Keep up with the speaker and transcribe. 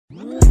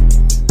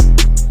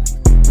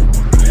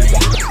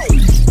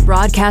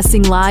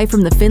Broadcasting live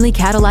from the Findlay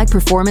Cadillac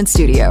Performance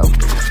Studio.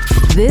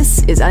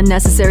 This is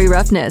Unnecessary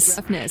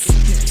Roughness.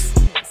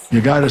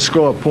 You got to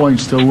score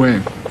points to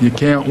win. You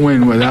can't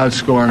win without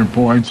scoring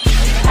points.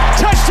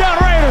 Touchdown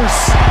Raiders!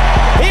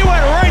 He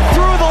went right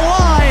through the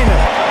line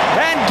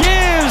and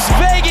gives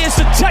Vegas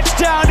a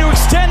touchdown to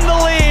extend the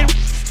lead.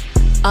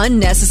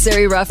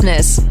 Unnecessary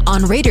Roughness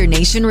on Raider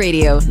Nation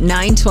Radio,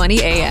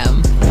 920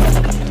 AM.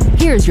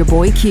 Here's your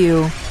boy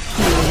Q.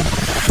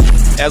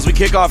 As we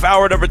kick off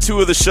hour number 2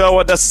 of the show,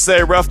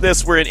 Unnecessary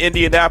Roughness, we're in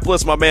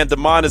Indianapolis. My man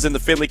Damon is in the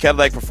Findlay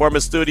Cadillac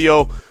Performance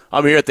Studio.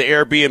 I'm here at the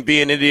Airbnb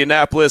in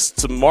Indianapolis.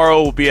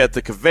 Tomorrow we'll be at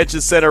the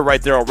Convention Center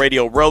right there on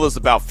Radio Row. There's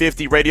about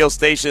 50 radio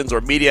stations or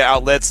media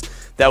outlets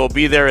that will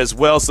be there as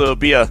well. So it'll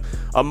be a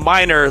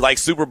minor like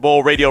Super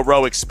Bowl Radio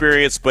Row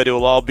experience, but it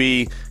will all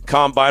be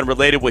Combine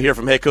related. We'll hear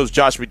from head coach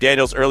Josh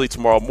McDaniels early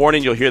tomorrow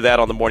morning. You'll hear that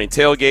on the morning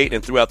tailgate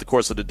and throughout the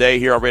course of the day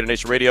here on Raider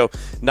Nation Radio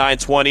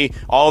 920.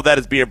 All of that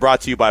is being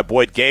brought to you by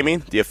Boyd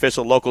Gaming, the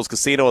official locals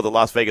casino of the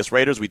Las Vegas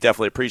Raiders. We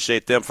definitely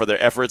appreciate them for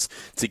their efforts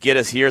to get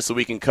us here so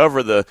we can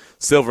cover the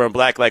silver and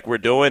black like we're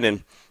doing.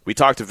 And we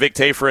talked to Vic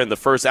Tafur in the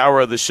first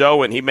hour of the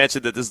show, and he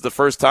mentioned that this is the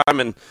first time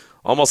in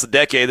almost a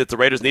decade that the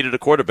Raiders needed a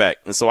quarterback.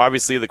 And so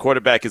obviously the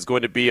quarterback is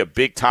going to be a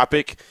big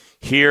topic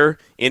here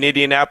in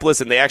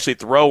Indianapolis, and they actually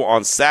throw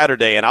on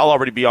Saturday, and I'll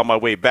already be on my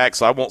way back,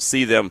 so I won't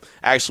see them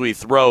actually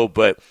throw,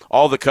 but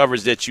all the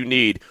coverage that you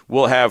need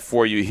we'll have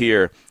for you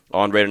here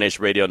on Raider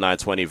Nation Radio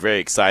 920. Very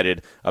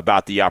excited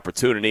about the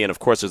opportunity, and of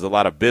course there's a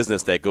lot of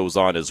business that goes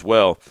on as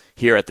well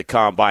here at the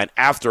Combine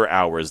after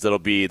hours.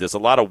 There's a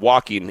lot of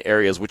walking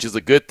areas, which is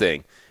a good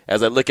thing.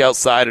 As I look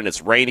outside and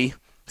it's rainy,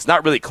 it's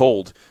not really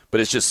cold,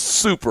 but it's just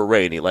super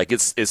rainy. Like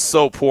it's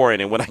so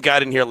pouring. And when I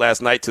got in here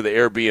last night to the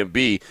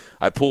Airbnb,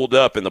 I pulled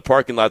up and the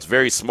parking lot's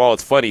very small.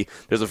 It's funny.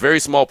 There's a very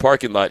small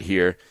parking lot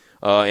here,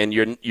 and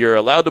you're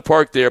allowed to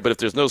park there. But if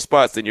there's no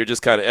spots, then you're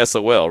just kind of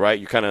SOL, right?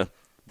 You kind of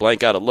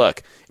blank out of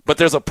luck. But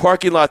there's a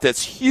parking lot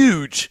that's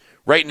huge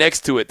right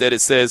next to it that it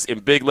says in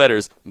big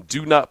letters,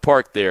 "Do not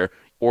park there,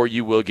 or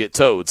you will get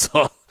towed."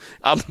 So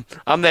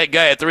I'm that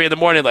guy at 3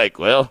 a.m. like,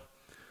 well,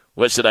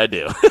 what should I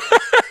do?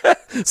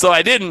 So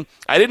I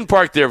didn't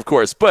park there, of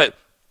course, but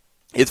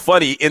it's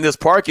funny, in this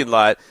parking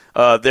lot,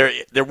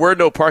 there were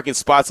no parking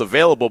spots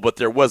available, but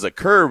there was a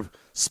curb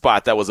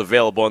spot that was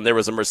available, and there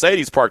was a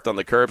Mercedes parked on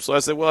the curb. So I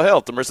said, well, hell,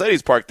 if the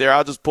Mercedes parked there,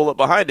 I'll just pull up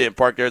behind it and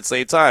park there at the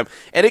same time.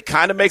 And it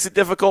kind of makes it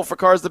difficult for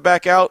cars to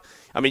back out.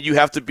 I mean, you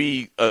have to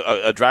be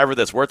a driver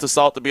that's worth the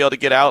salt to be able to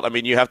get out. I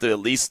mean, you have to at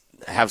least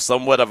have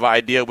somewhat of an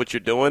idea of what you're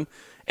doing.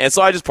 And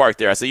so I just parked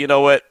there. I said, you know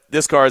what?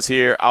 This car's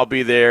here. I'll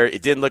be there.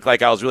 It didn't look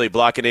like I was really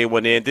blocking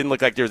anyone in. Didn't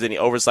look like there was any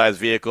oversized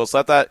vehicles. So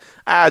I thought,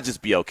 I'd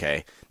just be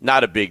okay.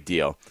 Not a big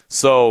deal.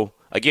 So,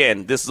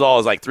 again, this is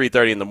all like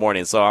 3:30 in the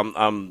morning. So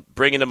I'm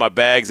bringing in my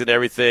bags and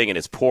everything, and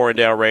it's pouring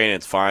down rain, and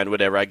it's fine,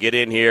 whatever. I get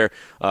in here,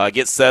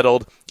 get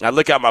settled. I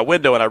look out my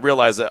window, and I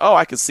realize that,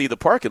 I can see the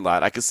parking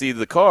lot. I can see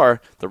the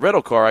car, the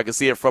rental car. I can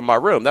see it from my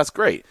room. That's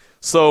great.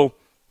 So,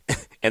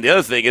 and the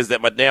other thing is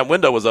that my damn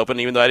window was open,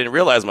 even though I didn't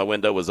realize my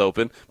window was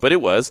open, but it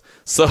was.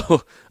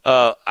 So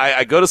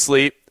I go to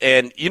sleep,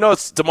 and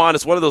Damon,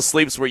 it's one of those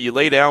sleeps where you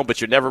lay down,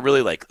 but you're never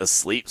really like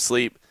asleep.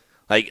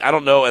 Like, I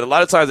don't know, and a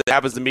lot of times it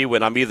happens to me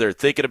when I'm either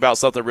thinking about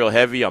something real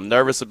heavy, I'm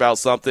nervous about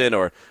something,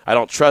 or I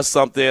don't trust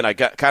something. I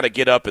kind of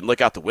get up and look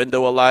out the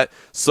window a lot.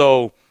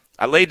 So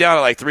I lay down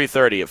at like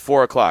 3:30. At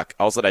 4 o'clock,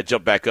 all of a sudden I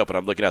jump back up, and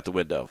I'm looking out the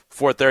window.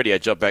 4:30, I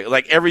jump back.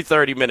 Like every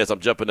 30 minutes I'm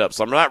jumping up,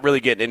 so I'm not really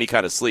getting any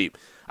kind of sleep.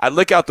 I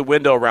look out the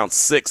window around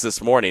 6 this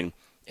morning,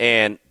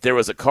 and there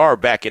was a car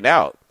backing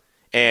out,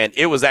 and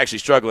it was actually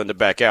struggling to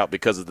back out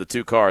because of the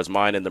two cars,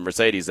 mine and the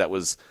Mercedes that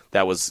was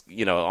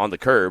on the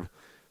curb.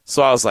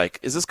 So I was like,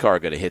 is this car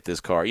going to hit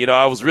this car?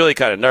 I was really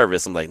kind of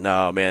nervous. I'm like,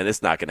 no, man,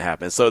 it's not going to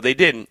happen. So they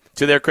didn't.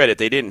 To their credit,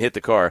 they didn't hit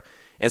the car.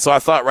 And so I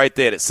thought right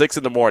then at 6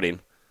 in the morning,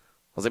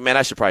 I was like, man,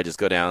 I should probably just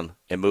go down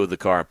and move the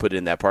car and put it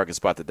in that parking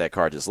spot that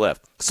car just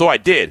left. So I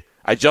did.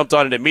 I jumped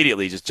on it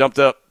immediately, just jumped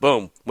up,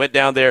 boom, went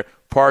down there,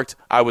 parked,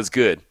 I was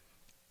good.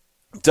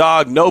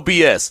 Dog, no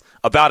BS.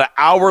 About an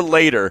hour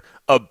later,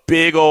 a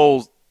big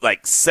old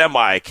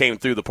semi came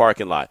through the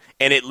parking lot,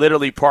 and it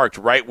literally parked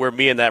right where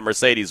me and that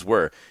Mercedes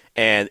were.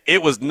 And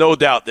it was no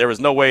doubt, there was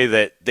no way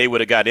that they would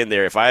have got in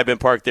there if I had been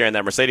parked there and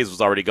that Mercedes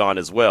was already gone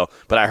as well.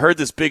 But I heard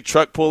this big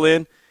truck pull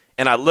in,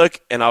 and I look,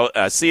 and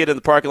I see it in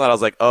the parking lot. I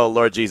was like, oh,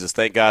 Lord Jesus,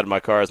 thank God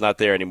my car is not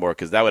there anymore,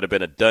 because that would have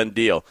been a done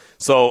deal.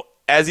 So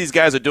as these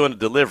guys are doing the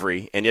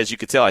delivery, and as you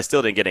can tell, I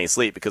still didn't get any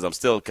sleep because I'm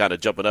still kind of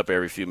jumping up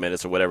every few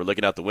minutes or whatever,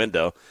 looking out the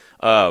window.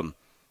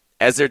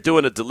 As they're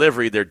doing a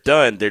delivery, they're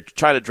done. They're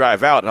trying to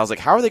drive out, and I was like,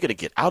 "How are they going to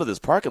get out of this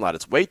parking lot?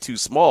 It's way too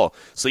small."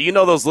 So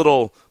those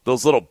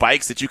little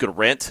bikes that you can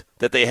rent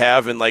that they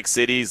have in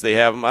cities. They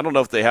have them. I don't know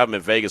if they have them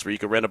in Vegas where you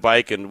can rent a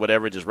bike and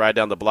whatever, just ride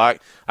down the block.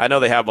 I know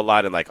they have a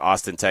lot in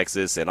Austin,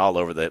 Texas, and all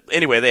over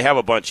Anyway, they have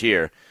a bunch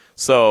here.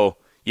 So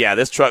Yeah,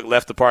 this truck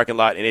left the parking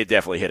lot, and it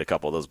definitely hit a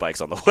couple of those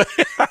bikes on the way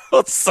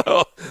out.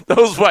 So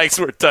those bikes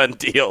were done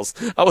deals.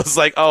 I was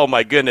like, oh,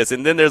 my goodness.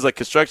 And then there's a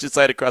construction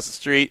site across the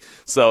street,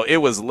 so it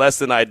was less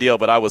than ideal.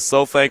 But I was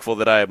so thankful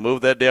that I had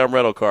moved that damn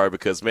rental car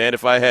because, man,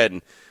 if I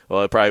hadn't,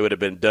 well, it probably would have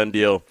been done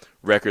deal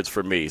records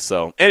for me.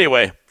 So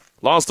anyway,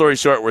 long story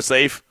short, we're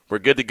safe. We're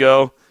good to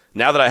go.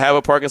 Now that I have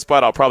a parking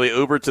spot, I'll probably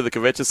Uber to the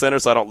convention center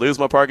so I don't lose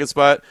my parking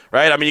spot,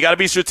 right? I mean, you got to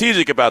be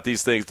strategic about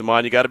these things,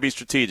 Damon. You got to be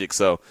strategic.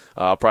 So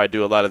I'll probably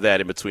do a lot of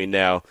that in between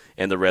now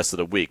and the rest of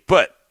the week.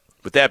 But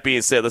with that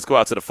being said, let's go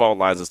out to the phone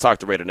lines. Let's talk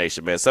to Raider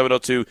Nation, man.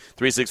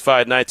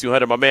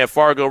 702-365-9200. My man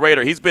Fargo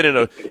Raider, he's been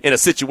in a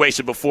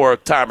situation before a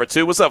time or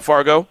two. What's up,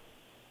 Fargo?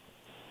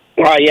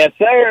 Yes,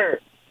 sir.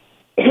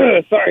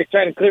 Sorry,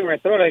 trying to clear my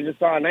throat. I just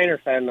saw a Niner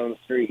fan on the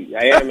street.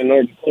 I am in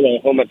North Dakota,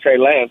 home of Trey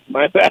Lance.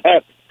 My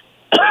bad.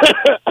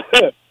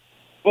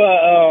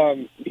 But,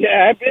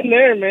 yeah, I've been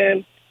there,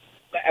 man.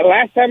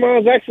 Last time I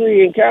was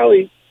actually in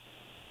Cali,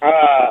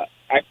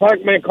 I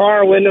parked my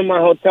car, went in my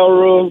hotel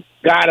room,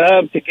 got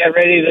up to get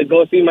ready to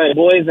go see my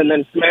boys, and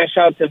then smash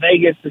out to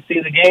Vegas to see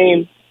the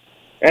game.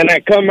 And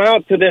I come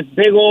out to this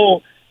big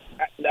old,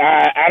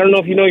 I don't know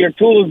if you know your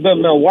tools, the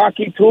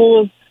Milwaukee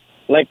tools.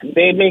 Like,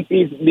 they make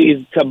these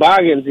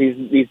toboggans,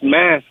 these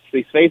masks,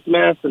 these face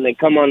masks, and they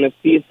come on this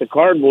piece of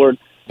cardboard.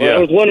 Well,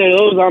 there was one of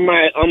those on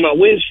my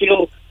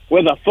windshield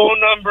with a phone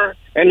number,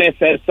 and it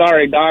said,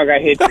 "Sorry, dog, I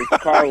hit your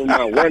car with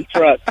my work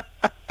truck."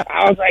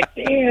 I was like,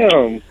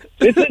 damn,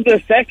 this is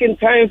the second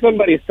time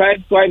somebody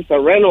sideswipes a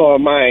rental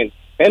of mine.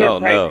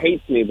 Enterprise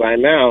hates me by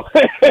now.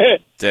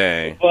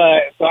 Dang.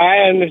 But so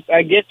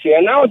I get you.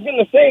 And I was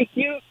gonna say,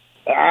 Q,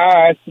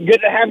 it's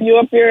good to have you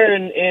up here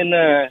in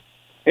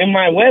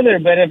my weather.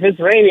 But if it's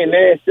raining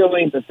there, it still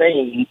ain't the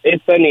same.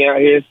 It's sunny out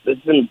here.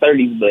 It's in the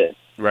 30s, but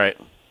right.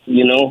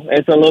 You know,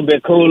 it's a little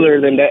bit cooler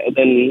than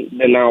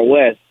out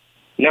west.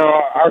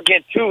 Now, I'll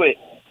get to it.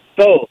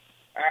 So,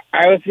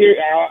 I was here.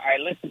 I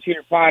listen to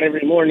your pod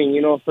every morning.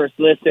 You know, first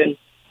listen,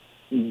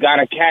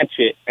 gotta catch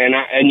it.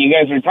 And you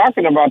guys were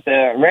talking about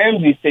the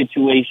Ramsey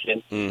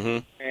situation.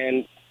 Mm-hmm.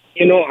 And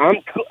you know,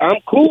 I'm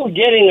cool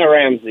getting a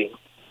Ramsey.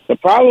 The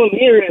problem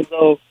here is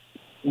though,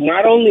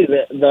 not only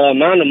the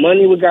amount of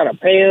money we gotta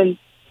pay him,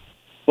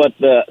 but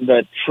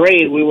the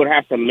trade we would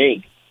have to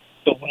make.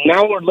 So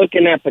now we're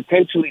looking at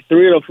potentially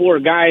 3 to 4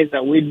 guys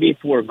that we'd be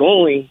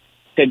foregoing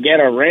to get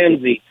a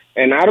Ramsey.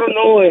 And I don't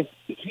know if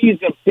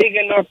he's a big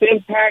enough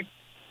impact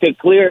to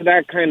clear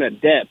that kind of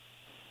depth,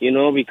 you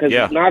know, because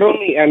not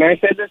only, and I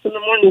said this in the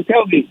morning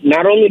tailgate,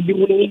 not only do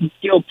we need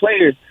skilled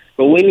players,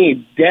 but we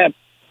need depth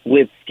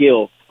with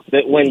skill.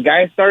 That when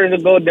guys started to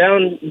go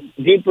down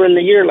deeper in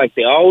the year like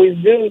they always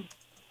do,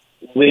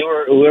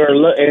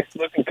 it's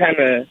looking kind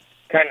of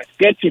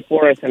sketchy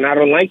for us, and I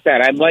don't like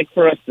that. I'd like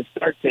for us to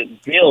start to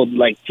build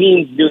like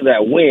teams do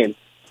that win.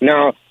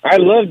 Now, I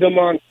love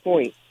Damon's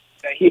point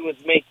that he was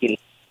making.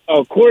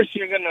 Of course,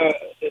 you're going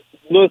to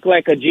look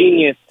like a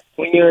genius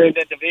when you're in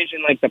the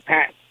division like the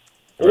Pats.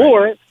 Right.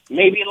 Or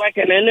maybe like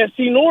an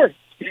NFC North.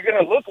 You're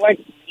going to look like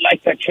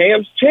the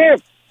champ's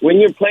champ when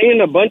you're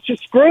playing a bunch of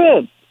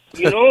scrubs.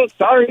 You know,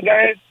 sorry,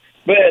 guys,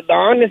 but the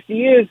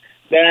honesty is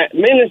that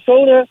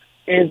Minnesota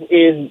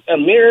is a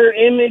mirror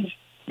image,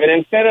 but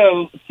instead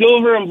of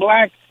silver and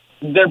black,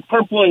 they're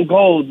purple and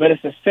gold, but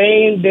it's the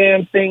same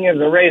damn thing as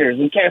the Raiders.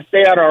 We can't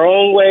stay out our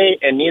own way,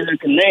 and neither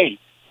can they.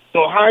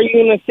 So how are you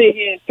going to sit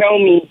here and tell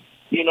me,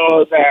 you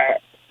know,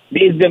 that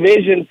these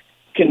divisions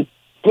can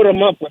put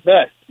them up with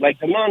us? Like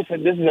Damon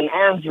said, this is an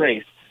arms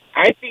race.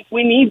 I think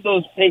we need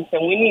those picks,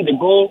 and we need to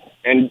go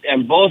and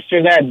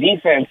bolster that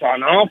defense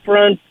on all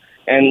fronts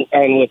and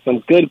with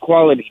some good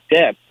quality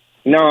depth.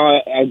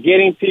 Now,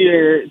 getting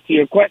to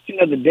your question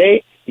of the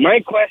day, my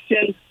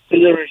question to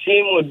the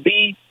regime would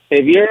be,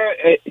 if you're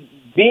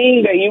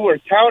being that you were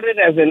touted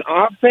as an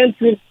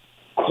offensive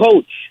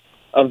coach,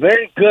 a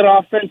very good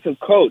offensive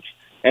coach,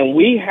 and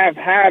we have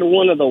had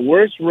one of the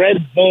worst red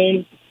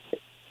zone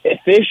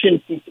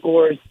efficiency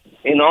scores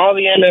in all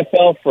the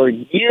NFL for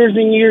years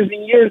and years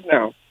and years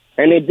now,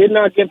 and it did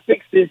not get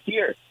fixed this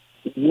year.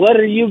 What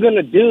are you going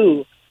to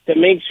do to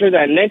make sure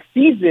that next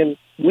season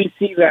we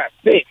see that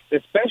fixed,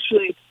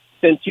 especially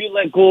since you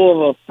let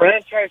go of a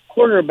franchise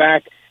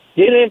quarterback,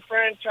 didn't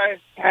franchise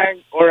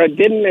tag or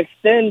didn't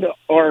extend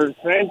or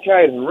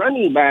franchise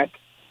running back?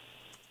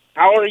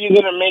 How are you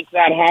going to make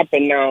that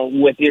happen now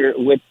with your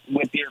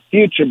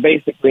future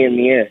basically in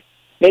the air?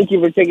 Thank you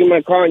for taking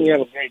my call, and you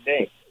have a great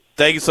day.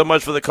 Thank you so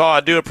much for the call.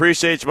 I do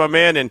appreciate you, my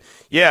man. And,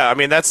 yeah, I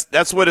mean,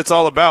 that's what it's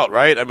all about,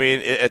 right? I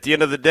mean, at the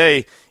end of the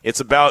day, it's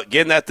about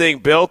getting that thing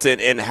built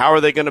and how are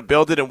they going to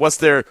build it and what's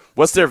their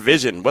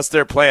vision, what's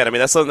their plan. I mean,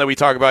 that's something that we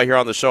talk about here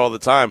on the show all the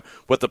time,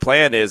 what the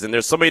plan is. And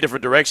there's so many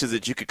different directions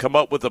that you could come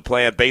up with a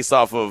plan based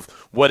off of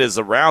what is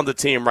around the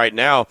team right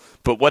now,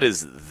 but what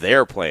is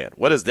their plan?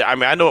 I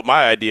mean, I know what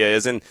my idea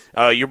is, and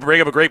you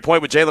bring up a great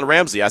point with Jalen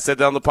Ramsey. I said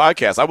that on the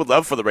podcast. I would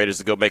love for the Raiders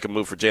to go make a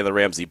move for Jalen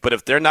Ramsey, but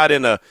if they're not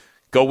in a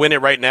go win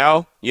it right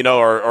now, you know,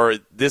 or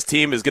this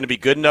team is going to be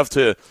good enough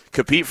to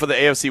compete for the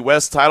AFC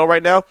West title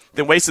right now,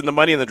 then wasting the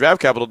money in the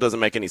draft capital doesn't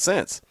make any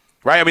sense.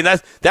 Right? I mean,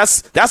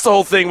 that's the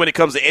whole thing when it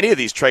comes to any of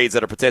these trades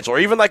that are potential, or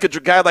even like a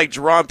guy like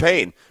Jerron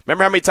Payne.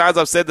 Remember how many times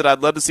I've said that I'd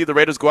love to see the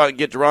Raiders go out and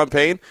get Jerron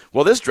Payne?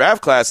 Well, this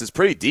draft class is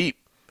pretty deep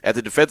at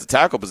the defensive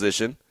tackle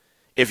position.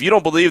 If you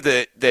don't believe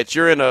that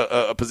you're in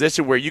a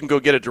position where you can go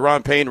get a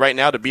Jerron Payne right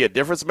now to be a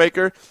difference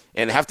maker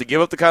and have to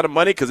give up the kind of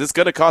money, because it's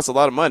going to cost a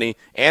lot of money,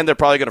 and they're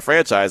probably going to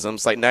franchise him.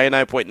 It's like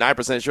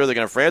 99.9% sure they're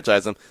going to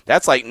franchise him.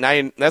 That's like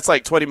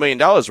 $20 million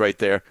right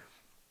there.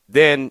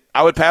 Then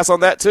I would pass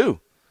on that too.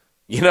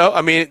 You know,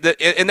 I mean,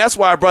 and that's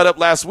why I brought up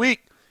last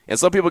week, and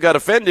some people got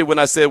offended when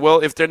I said, well,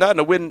 if they're not in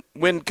a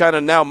win kind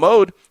of now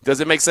mode, does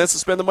it make sense to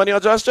spend the money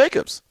on Josh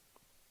Jacobs?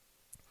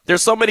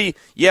 There's so many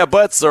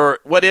buts or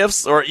what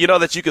ifs or,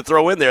 that you could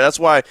throw in there. That's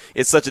why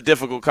it's such a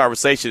difficult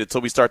conversation until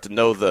we start to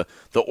know the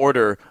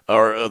order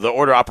or the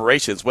order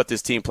operations, what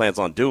this team plans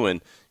on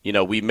doing.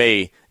 We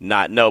may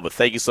not know, but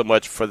thank you so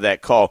much for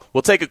that call.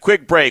 We'll take a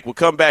quick break. We'll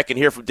come back and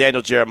hear from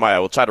Daniel Jeremiah.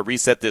 We'll try to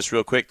reset this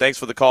real quick. Thanks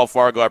for the call,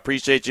 Fargo. I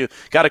appreciate you.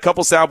 Got a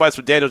couple sound bites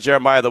from Daniel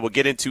Jeremiah that we'll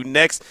get into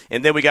next,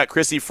 and then we got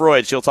Chrissy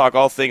Freud. She'll talk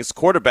all things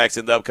quarterbacks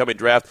in the upcoming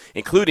draft,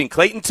 including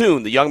Clayton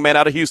Tune, the young man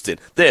out of Houston.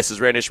 This is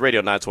Raider Nation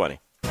Radio 920.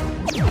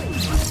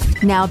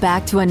 Now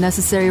back to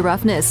Unnecessary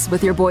Roughness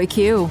with your boy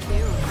Q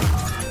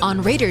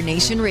on Raider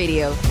Nation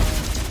Radio.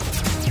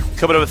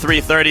 Coming up at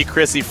 3:30,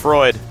 Chrissy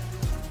Freud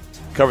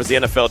covers the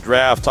NFL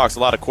draft, talks a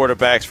lot of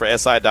quarterbacks for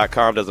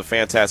SI.com, does a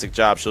fantastic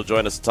job. She'll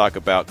join us to talk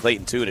about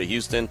Clayton Tune at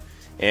Houston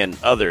and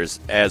others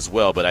as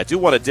well. But I do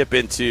want to dip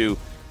into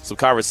some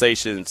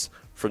conversations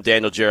from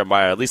Daniel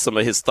Jeremiah, at least some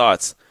of his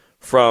thoughts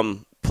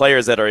from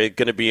players that are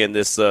going to be in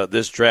this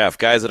draft,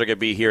 guys that are going to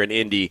be here in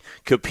Indy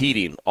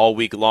competing all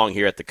week long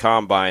here at the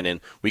Combine.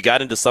 And we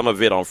got into some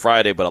of it on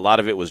Friday, but a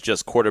lot of it was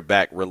just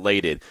quarterback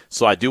related.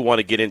 So I do want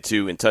to get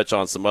into and touch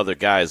on some other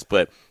guys.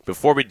 But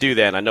before we do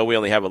that, and I know we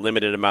only have a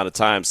limited amount of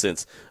time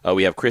since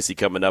we have Chrissy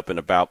coming up in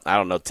about,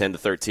 10 to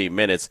 13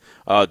 minutes.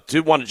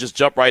 Do want to just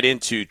jump right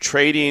into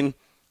trading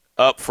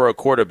up for a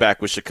quarterback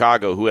with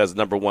Chicago, who has the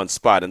number one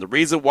spot. And the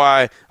reason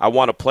why I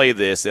want to play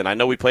this, and I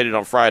know we played it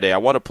on Friday, I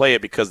want to play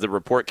it because the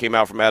report came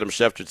out from Adam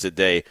Schefter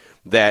today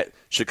that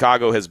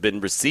Chicago has been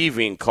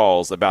receiving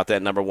calls about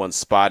that number one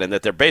spot and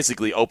that they're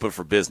basically open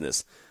for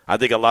business. I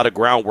think a lot of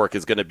groundwork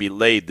is going to be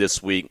laid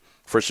this week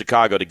for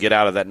Chicago to get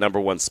out of that number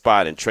one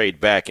spot and trade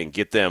back and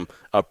get them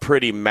a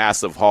pretty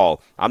massive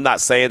haul. I'm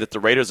not saying that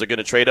the Raiders are going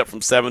to trade up from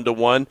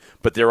 7-1,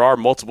 but there are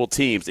multiple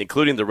teams,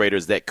 including the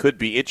Raiders, that could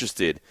be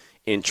interested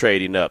in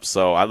trading up.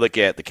 So I look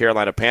at the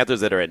Carolina Panthers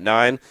that are at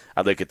 9.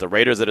 I look at the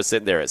Raiders that are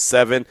sitting there at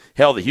 7.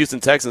 Hell, the Houston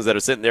Texans that are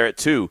sitting there at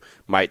 2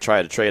 might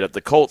try to trade up. The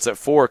Colts at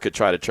 4 could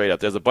try to trade up.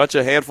 There's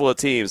a handful of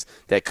teams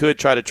that could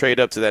try to trade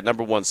up to that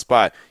number one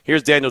spot.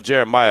 Here's Daniel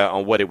Jeremiah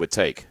on what it would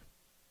take.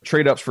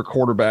 Trade ups for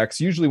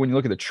quarterbacks. Usually when you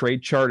look at the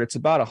trade chart, it's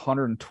about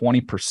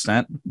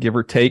 120%, give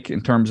or take,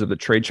 in terms of the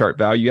trade chart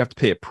value. You have to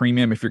pay a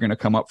premium if you're going to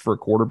come up for a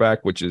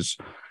quarterback, which is,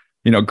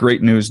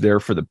 great news there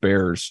for the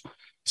Bears.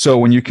 So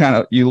when you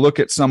look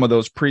at some of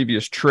those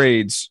previous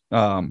trades,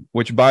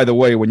 which, by the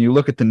way, when you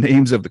look at the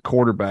names of the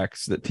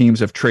quarterbacks that teams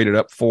have traded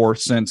up for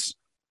since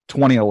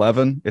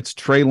 2011, it's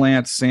Trey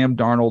Lance, Sam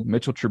Darnold,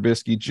 Mitchell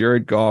Trubisky,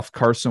 Jared Goff,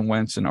 Carson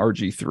Wentz, and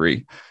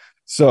RG3.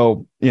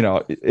 So,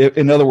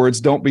 in other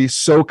words, don't be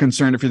so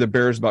concerned if you're the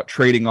Bears about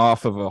trading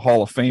off of a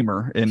Hall of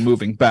Famer and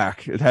moving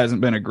back. It hasn't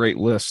been a great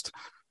list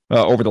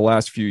over the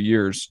last few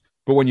years.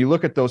 But when you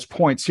look at those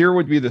points, here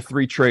would be the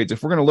 3 trades.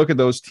 If we're going to look at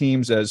those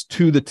teams as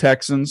 2 the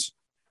Texans,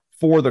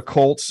 4 the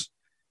Colts,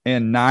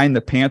 and 9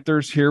 the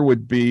Panthers, here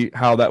would be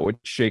how that would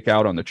shake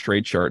out on the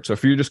trade chart. So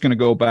if you're just going to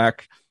go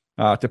back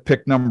to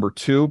pick number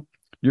 2,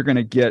 you're going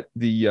to get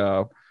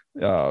the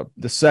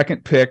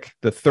second pick,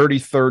 the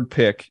 33rd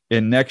pick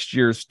in next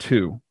year's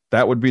 2.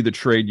 That would be the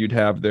trade you'd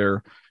have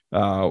there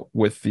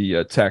with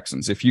the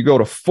Texans. If you go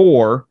to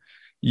 4,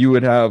 you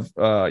would have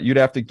you'd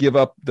have to give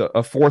up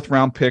a 4th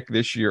round pick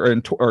this year, a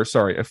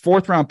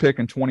 4th round pick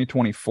in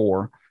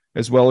 2024,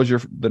 as well as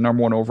the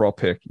number 1 overall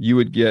pick. You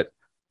would get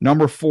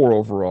number 4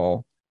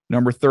 overall,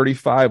 number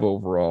 35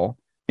 overall,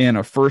 and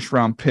a 1st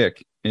round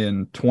pick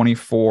in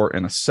 24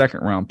 and a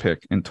 2nd round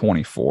pick in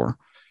 24.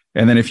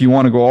 And then if you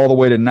want to go all the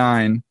way to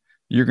 9,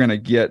 you're going to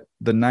get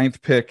the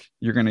 9th pick,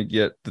 you're going to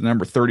get the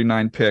number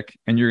 39 pick,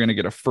 and you're going to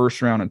get a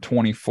 1st round in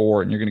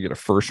 24, and you're going to get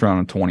a 1st round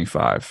in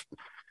 25.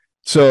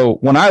 So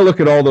when I look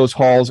at all those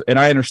hauls, and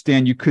I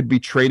understand you could be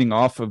trading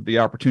off of the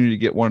opportunity to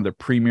get one of the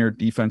premier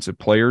defensive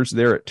players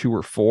there at 2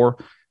 or 4,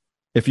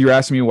 if you're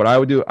asking me what I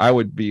would do, I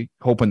would be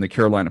hoping the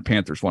Carolina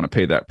Panthers want to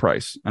pay that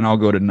price. And I'll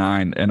go to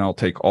 9 and I'll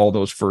take all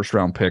those 1st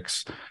round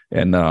picks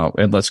and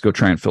let's go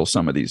try and fill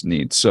some of these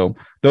needs. So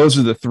those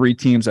are the 3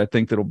 teams I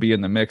think that'll be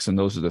in the mix, and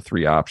those are the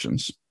 3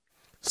 options.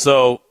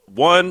 So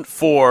 1,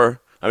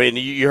 4, I mean,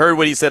 you heard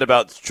what he said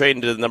about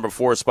trading to the number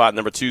 4 spot,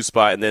 number 2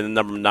 spot, and then the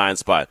number 9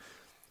 spot.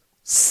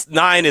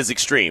 9 is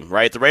extreme,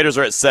 right? The Raiders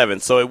are at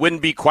 7, so it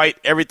wouldn't be quite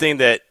everything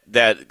that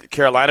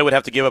Carolina would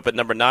have to give up at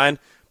number 9,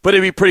 but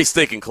it'd be pretty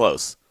stinking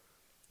close.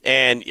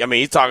 And, I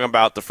mean, he's talking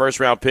about the 1st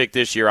round pick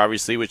this year,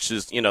 obviously, which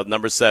is,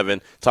 number 7,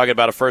 talking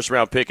about a 1st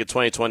round pick in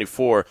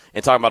 2024,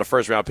 and talking about a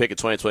 1st round pick in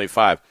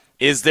 2025.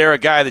 Is there a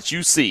guy that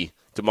you see,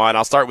 Damon,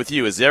 I'll start with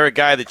you. Is there a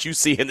guy that you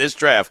see in this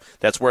draft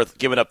that's worth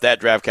giving up that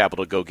draft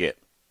capital to go get?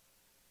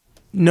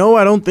 No,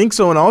 I don't think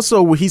so. And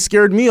also, he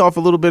scared me off a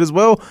little bit as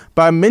well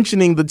by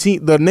mentioning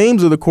the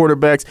names of the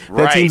quarterbacks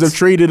that teams have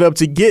traded up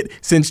to get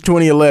since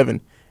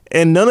 2011.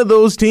 And none of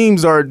those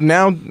teams are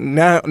now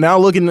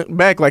looking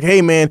back like,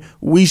 hey, man,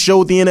 we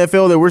showed the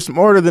NFL that we're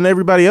smarter than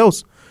everybody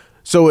else.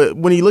 So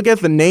when you look at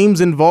the names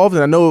involved,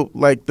 and I know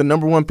like the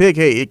number one pick,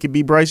 hey, it could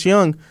be Bryce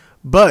Young,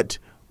 but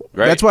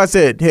that's why I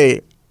said, hey,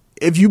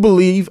 if you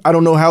believe, I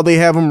don't know how they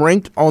have them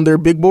ranked on their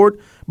big board,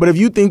 but if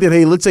you think that,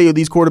 hey, let's say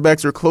these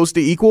quarterbacks are close to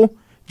equal,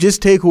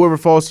 just take whoever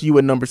falls to you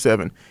at number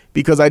 7,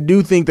 because I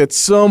do think that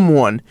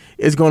someone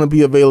is going to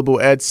be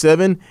available at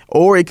 7,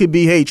 or it could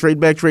be, hey, trade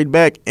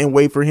back, and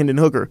wait for Hendon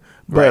Hooker.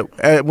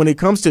 But when it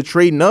comes to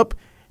trading up,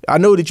 I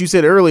know that you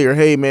said earlier,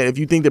 hey, man, if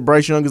you think that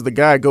Bryce Young is the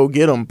guy, go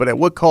get him. But at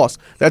what cost?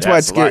 That's why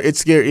it's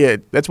scary. Yeah,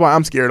 that's why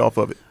I'm scared off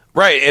of it.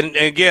 Right, and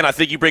again, I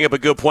think you bring up a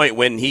good point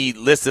when he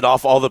listed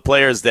off all the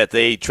players that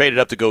they traded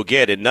up to go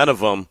get, and none of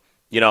them,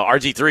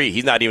 RG3,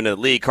 he's not even in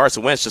the league.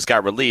 Carson Wentz just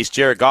got released.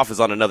 Jared Goff is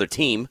on another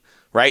team.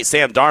 Right,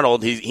 Sam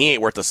Darnold, he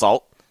ain't worth the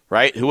salt,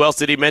 right? Who else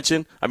did he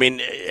mention? I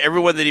mean,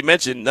 everyone that he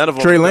mentioned, none of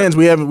them. Trey Lance,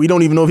 we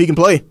don't even know if he can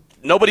play.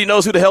 Nobody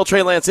knows who the hell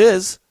Trey Lance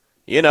is,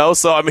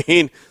 So I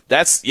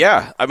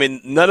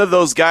mean, none of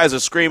those guys are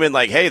screaming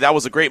like, "Hey, that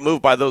was a great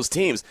move by those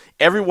teams."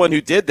 Everyone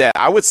who did that,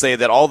 I would say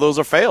that all those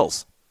are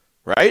fails,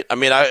 right? I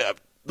mean,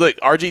 look,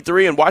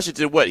 RG3 in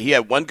Washington, he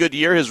had one good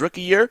year, his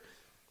rookie year.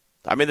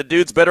 I mean, the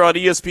dude's better on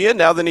ESPN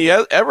now than he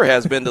ever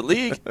has been in the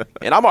league,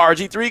 and I'm a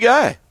RG3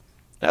 guy.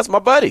 That's my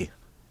buddy.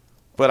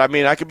 But, I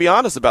mean, I can be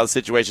honest about the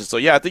situation. So,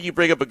 yeah, I think you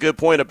bring up a good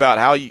point about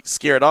how you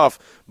scared off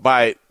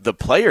by the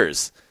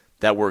players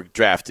that were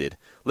drafted.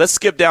 Let's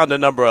skip down to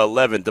number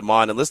 11,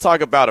 Damon, and let's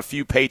talk about a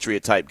few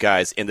Patriot-type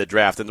guys in the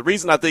draft. And the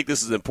reason I think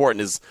this is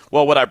important is,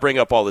 what I bring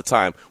up all the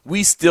time.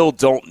 We still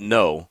don't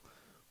know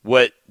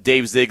what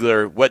Dave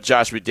Ziegler, what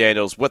Josh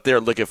McDaniels, what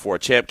they're looking for.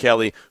 Champ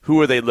Kelly, who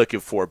are they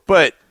looking for?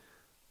 But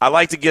I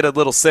like to get a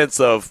little sense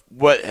of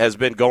what has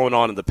been going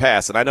on in the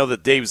past. And I know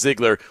that Dave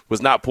Ziegler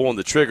was not pulling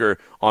the trigger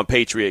on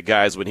Patriot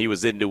guys when he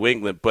was in New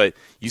England, but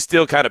you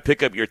still kind of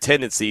pick up your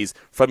tendencies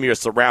from your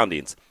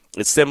surroundings.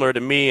 It's similar to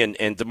me,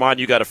 and Damon,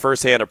 you got a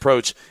first-hand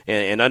approach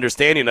and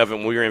understanding of it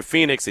when we were in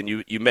Phoenix and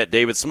you met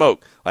David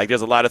Smoke. Like,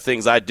 there's a lot of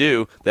things I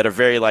do that are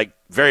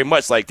very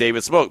much like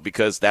David Smoke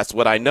because that's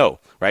what I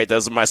know, right?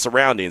 Those are my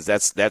surroundings.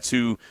 That's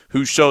who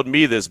showed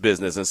me this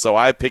business. And so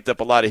I picked up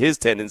a lot of his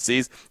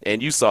tendencies,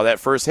 and you saw that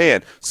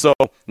firsthand. So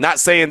not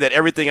saying that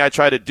everything I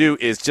try to do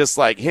is just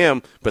like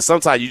him, but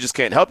sometimes you just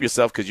can't help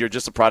yourself because you're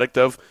just a product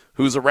of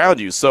who's around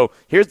you. So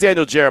here's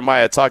Daniel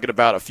Jeremiah talking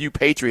about a few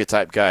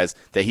Patriot-type guys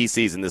that he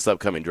sees in this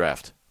upcoming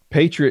draft.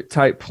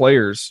 Patriot-type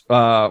players. Peter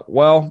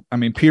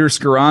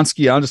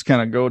Skoronski, I'll just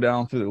kind of go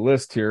down through the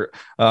list here.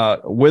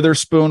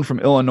 Witherspoon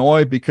from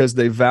Illinois, because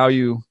they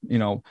value,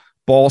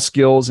 ball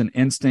skills and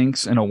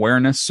instincts and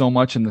awareness so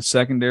much in the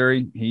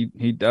secondary.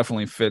 He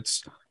definitely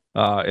fits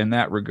in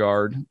that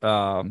regard.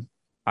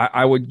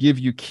 I would give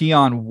you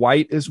Keon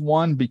White as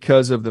one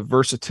because of the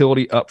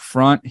versatility up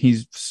front.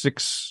 He's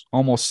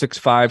almost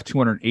 6'5",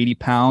 280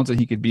 pounds, and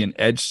he could be an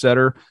edge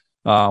setter,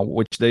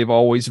 which they've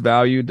always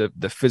valued,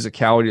 the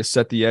physicality to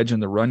set the edge in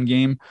the run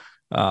game.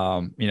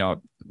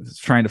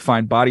 Trying to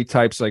find body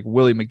types like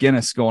Willie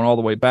McGinnis going all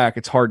the way back.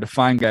 It's hard to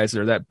find guys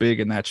that are that big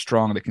and that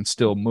strong that can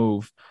still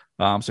move.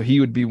 So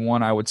he would be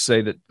one I would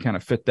say that kind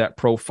of fit that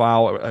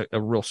profile,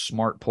 a real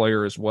smart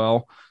player as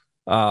well.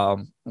 Let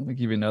me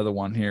give you another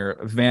one here.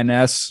 Van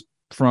Ness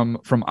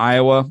from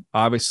Iowa.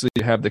 Obviously,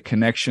 you have the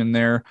connection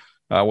there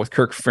with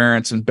Kirk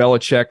Ferentz and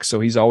Belichick, so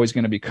he's always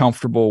going to be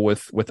comfortable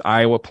with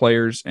Iowa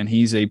players, and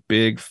he's a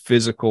big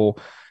physical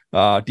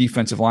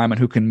defensive lineman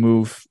who can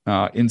move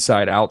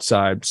inside,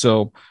 outside.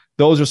 So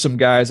those are some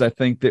guys I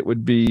think that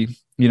would be,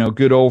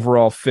 good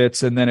overall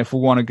fits. And then if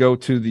we want to go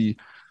to the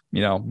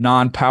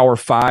non-Power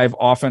 5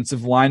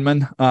 offensive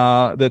lineman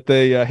that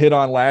they hit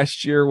on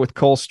last year with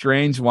Cole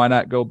Strange, why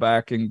not go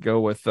back and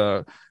go with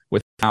Malk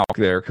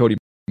there, Cody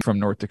from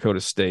North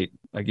Dakota State.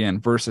 Again,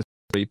 versus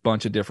a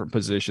bunch of different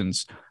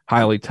positions,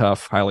 highly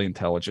tough, highly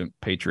intelligent,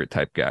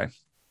 Patriot-type guy.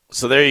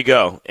 So there you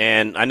go.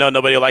 And I know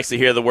nobody likes to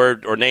hear the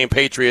word or name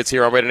Patriots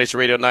here on Raider Nation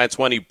Radio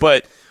 920,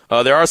 but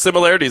there are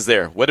similarities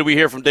there. What did we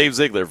hear from Dave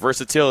Ziegler?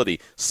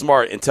 Versatility,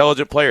 smart,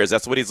 intelligent players.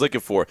 That's what he's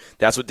looking for.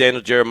 That's what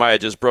Daniel Jeremiah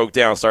just broke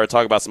down. Started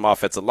talking about some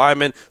offensive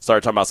linemen,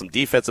 started talking about some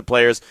defensive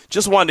players.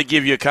 Just wanted to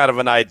give you kind of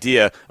an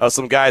idea of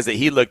some guys that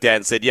he looked at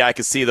and said, yeah, I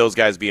can see those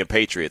guys being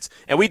Patriots.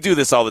 And we do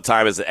this all the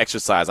time as an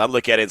exercise. I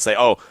look at it and say,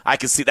 oh, I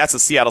can see that's a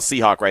Seattle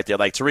Seahawk right there,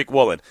 like Tariq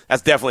Woolen.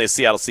 That's definitely a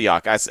Seattle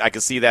Seahawk. I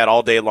can see that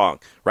all day long,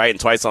 right, and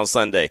twice on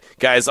Sunday.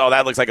 Guys, oh,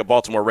 that looks like a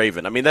Baltimore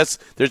Raven. I mean, there's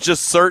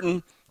just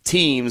certain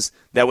teams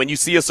that when you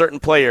see a certain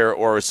player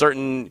or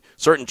certain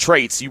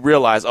traits, you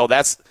realize, oh,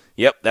 that's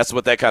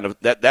what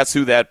that's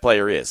who that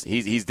player is.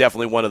 He's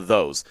definitely one of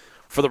those.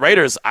 For the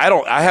Raiders, I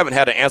haven't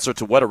had an answer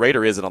to what a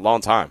Raider is in a long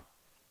time.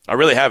 I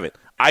really haven't.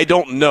 I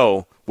don't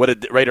know what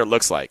a Raider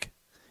looks like.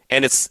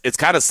 And it's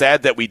kind of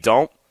sad that we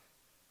don't,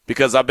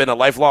 because I've been a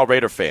lifelong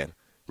Raider fan.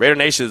 Raider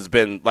Nation has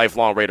been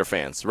lifelong Raider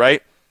fans,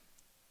 right?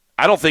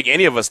 I don't think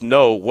any of us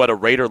know what a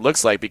Raider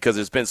looks like because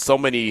there's been so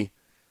many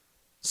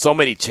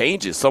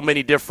changes, so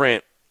many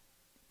different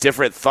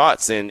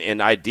thoughts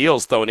and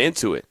ideals thrown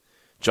into it.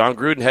 John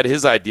Gruden had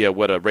his idea of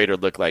what a Raider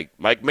looked like.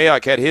 Mike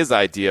Mayock had his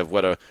idea of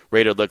what a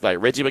Raider looked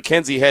like. Reggie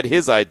McKenzie had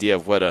his idea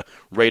of what a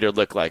Raider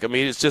looked like. I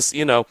mean, it's just,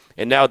 and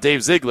now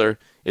Dave Ziegler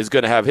is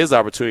going to have his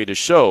opportunity to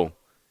show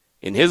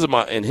in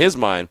his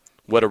mind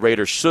what a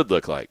Raider should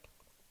look like.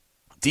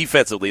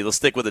 Defensively, let's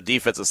stick with the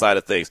defensive side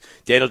of things.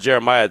 Daniel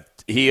Jeremiah,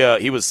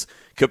 he was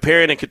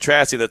comparing and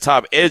contrasting the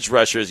top edge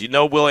rushers.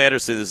 Will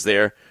Anderson is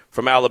there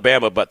from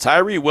Alabama, but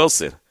Tyree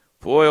Wilson,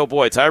 boy, oh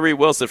boy, Tyree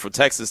Wilson from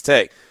Texas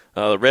Tech,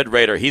 the Red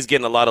Raider, he's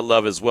getting a lot of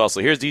love as well. So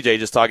here's DJ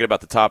just talking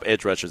about the top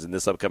edge rushers in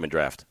this upcoming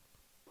draft.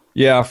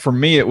 Yeah, for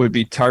me, it would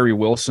be Tyree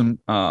Wilson,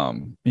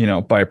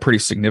 by a pretty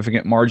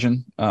significant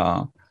margin.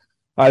 I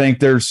think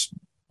there's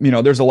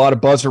a lot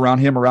of buzz around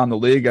him around the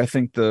league. I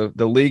think the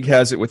league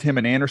has it with him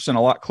and Anderson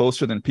a lot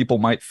closer than people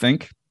might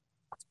think.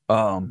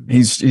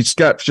 He's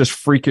got just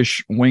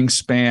freakish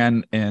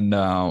wingspan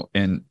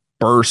and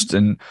burst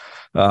and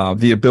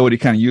the ability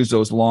to kind of use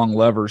those long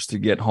levers to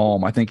get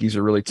home. I think he's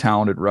a really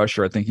talented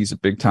rusher. I think he's a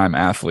big-time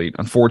athlete.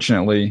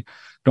 Unfortunately,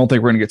 don't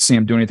think we're going to get to see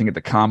him do anything at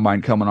the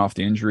combine coming off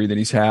the injury that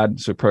he's had,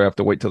 so probably have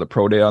to wait till the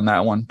pro day on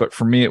that one. But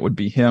for me, it would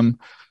be him.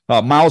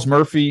 Myles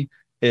Murphy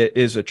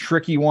is a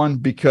tricky one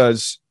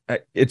because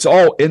it's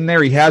all in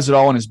there. He has it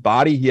all in his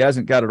body. He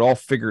hasn't got it all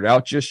figured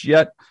out just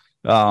yet.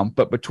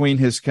 But between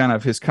his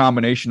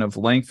combination of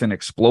length and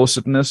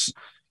explosiveness,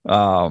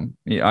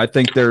 I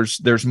think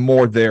there's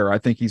more there. I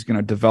think he's going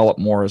to develop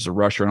more as a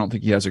rusher. I don't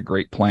think he has a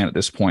great plan at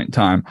this point in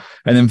time.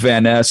 And then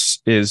Van Ness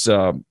is,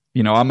 I'm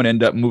going to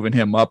end up moving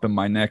him up in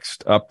my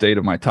next update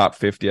of my top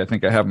 50. I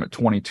think I have him at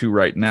 22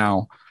 right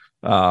now.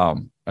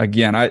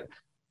 Again, I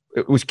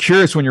was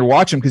curious when you're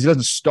watching him because he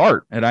doesn't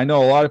start. And I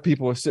know a lot of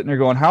people are sitting there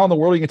going, how in the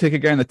world are you going to take a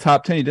guy in the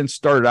top 10? He didn't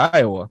start at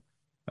Iowa.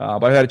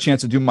 But I had a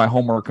chance to do my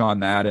homework on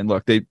that, and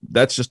look,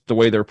 that's just the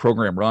way their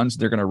program runs.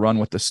 They're going to run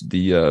with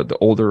the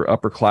older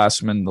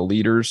upperclassmen, the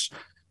leaders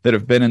that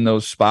have been in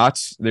those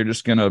spots. They're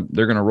going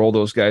to roll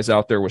those guys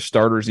out there with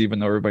starters, even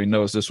though everybody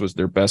knows this was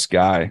their best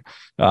guy.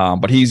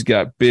 But he's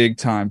got big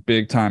time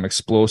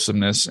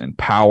explosiveness and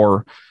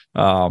power,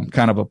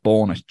 kind of a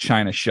bull in a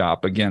china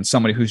shop. Again,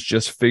 somebody who's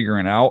just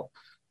figuring out.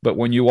 But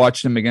when you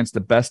watched him against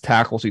the best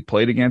tackles he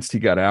played against, he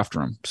got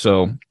after him.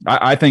 So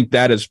I think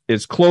that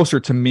is closer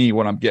to me.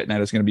 What I'm getting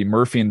at is going to be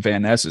Murphy and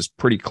Van Ness is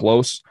pretty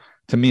close.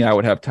 To me, I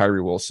would have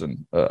Tyree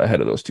Wilson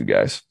ahead of those two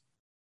guys.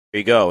 There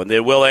you go. And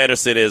then Will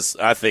Anderson is,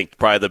 I think,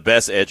 probably the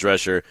best edge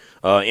rusher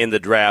in the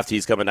draft.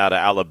 He's coming out of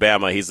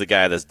Alabama. He's the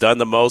guy that's done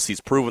the most, he's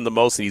proven the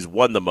most, and he's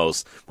won the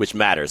most, which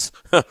matters.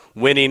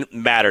 Winning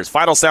matters.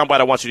 Final soundbite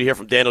I want you to hear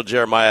from Daniel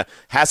Jeremiah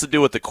has to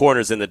do with the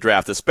corners in the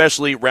draft,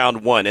 especially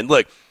round one. And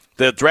look,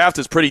 the draft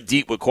is pretty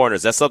deep with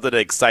corners. That's something that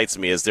excites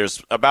me is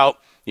there's about,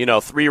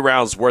 3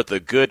 rounds worth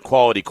of good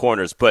quality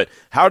corners. But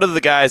how do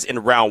the guys in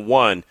round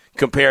one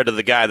compare to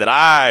the guy that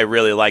I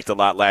really liked a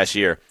lot last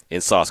year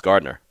in Sauce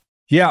Gardner?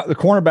 Yeah, the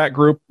cornerback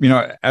group,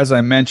 as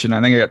I mentioned,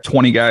 I think I got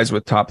 20 guys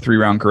with top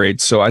 3-round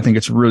grades. So I think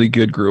it's a really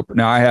good group.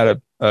 Now, I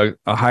had a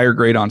higher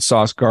grade on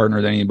Sauce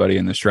Gardner than anybody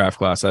in this draft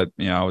class. I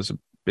was a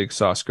big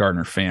Sauce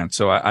Gardner fan.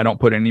 So I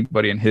don't put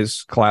anybody in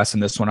his class in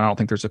this one. I don't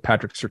think there's a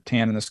Patrick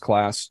Surtain in this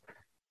class.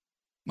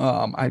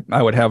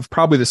 I would have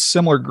probably the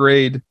similar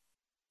grade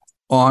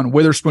on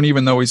Witherspoon,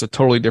 even though he's a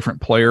totally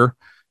different player.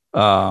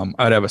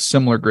 I'd have a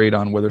similar grade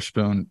on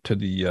Witherspoon to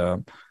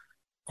the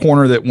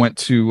corner that went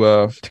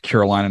to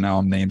Carolina.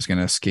 Now name's going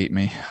to escape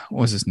me.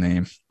 What was his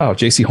name? Oh,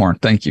 J.C. Horn.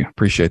 Thank you.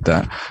 Appreciate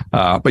that.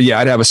 But yeah,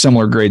 I'd have a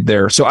similar grade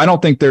there. So I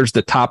don't think there's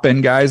the top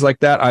end guys like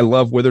that. I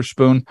love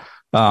Witherspoon,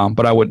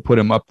 but I wouldn't put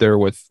him up there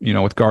with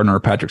Gardner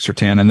or Patrick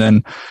Surtain. And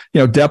then,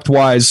 depth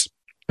wise,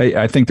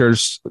 I think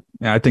there's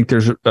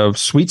a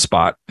sweet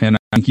spot, and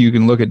I think you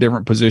can look at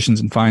different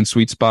positions and find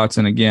sweet spots.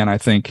 And again, I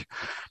think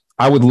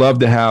I would love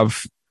to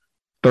have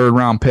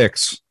 3rd-round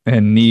picks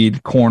and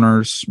need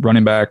corners,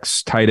 running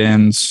backs, tight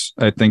ends.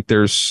 I think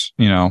there's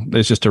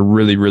just a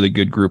really, really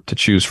good group to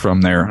choose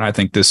from there. And I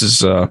think this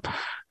is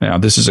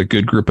a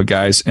good group of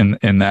guys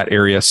in that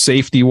area.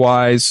 Safety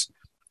wise,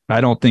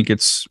 I don't think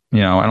it's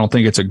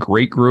a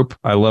great group.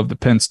 I love the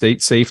Penn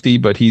State safety,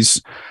 but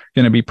he's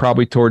going to be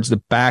probably towards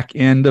the back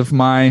end of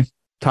my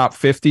top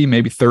 50,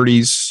 maybe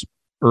 30s,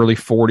 early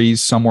 40s,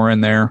 somewhere in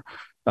there.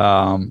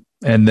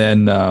 And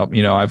then,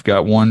 I've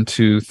got 1,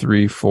 2,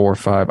 3, 4,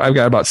 5. I've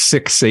got about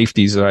 6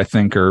 safeties that I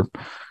think are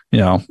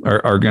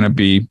going to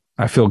be,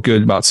 I feel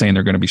good about saying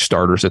they're going to be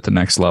starters at the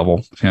next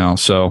level.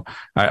 So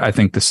I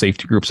think the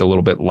safety group's a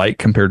little bit light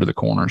compared to the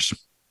corners.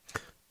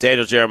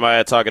 Daniel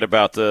Jeremiah talking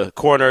about the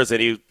corners,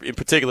 and in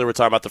particular, we're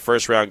talking about the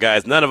first-round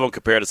guys. None of them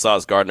compare to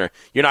Sauce Gardner.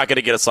 You're not going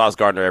to get a Sauce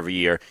Gardner every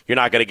year. You're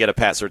not going to get a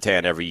Pat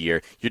Surtain every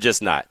year. You're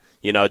just not.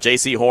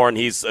 J.C. Horn,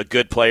 he's a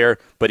good player,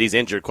 but he's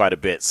injured quite a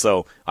bit.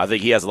 So I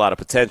think he has a lot of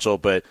potential.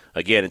 But,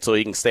 again, until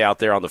he can stay out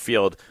there on the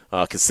field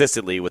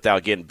consistently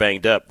without getting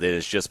banged up, then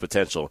it's just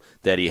potential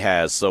that he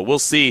has. So we'll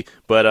see.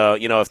 But,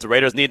 if the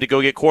Raiders need to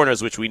go get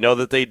corners, which we know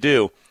that they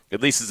do, at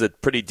least it's a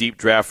pretty deep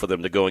draft for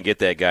them to go and get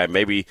that guy.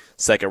 Maybe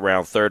second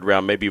round, third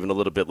round, maybe even a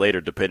little bit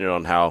later, depending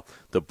on how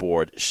the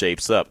board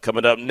shapes up.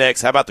 Coming up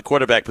next, how about the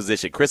quarterback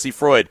position? Chrissy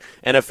Freud,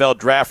 NFL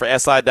Draft for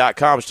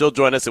SI.com. She'll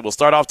join us, and we'll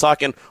start off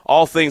talking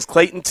all things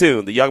Clayton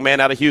Tune, the young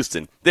man out of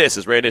Houston. This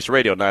is Raider Nation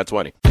Radio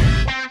 920.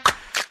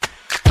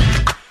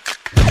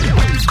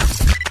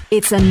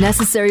 It's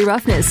Unnecessary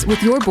Roughness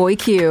with your boy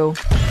Q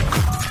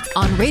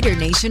on Raider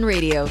Nation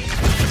Radio.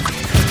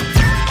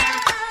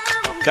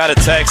 Got a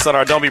text on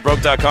our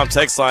don'tbebroke.com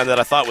text line that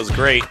I thought was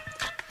great.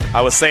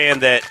 I was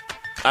saying that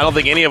I don't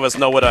think any of us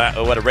know what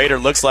a Raider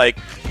looks like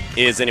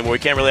is anymore. We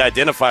can't really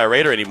identify a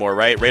Raider anymore,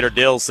 right? Raider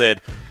Dill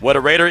said, what a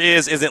Raider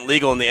isn't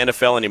legal in the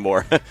NFL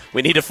anymore.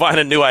 We need to find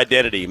a new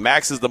identity.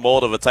 Max is the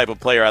mold of a type of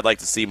player I'd like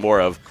to see more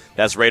of.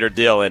 That's Raider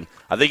Dill, and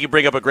I think you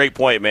bring up a great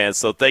point, man.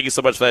 So thank you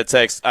so much for that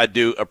text. I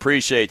do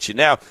appreciate you.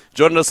 Now,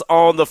 joining us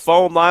on the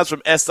phone lines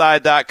from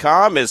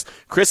SI.com is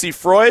Chrissy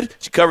Freud.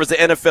 She covers the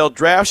NFL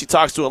Draft. She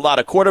talks to a lot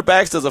of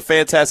quarterbacks, does a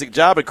fantastic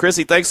job. And,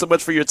 Chrissy, thanks so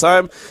much for your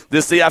time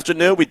this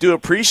afternoon. We do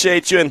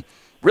appreciate you, and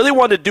really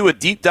wanted to do a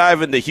deep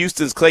dive into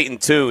Houston's Clayton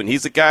Tune.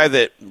 He's a guy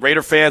that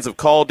Raider fans have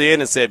called in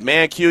and said,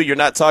 man, Q, you're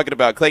not talking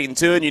about Clayton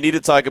Tune. You need to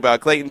talk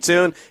about Clayton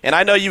Tune. And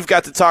I know you've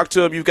got to talk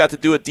to him. You've got to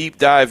do a deep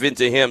dive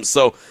into him.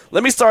 So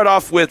let me start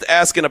off with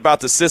asking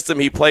about the system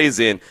he plays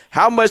in.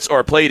 How much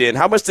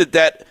did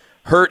that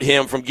hurt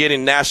him from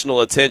getting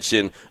national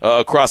attention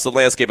across the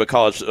landscape of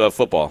college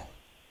football?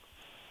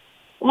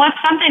 Well,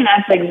 it's something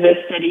that's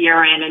existed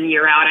year in and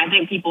year out. I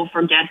think people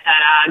forget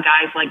that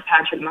guys like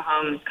Patrick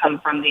Mahomes come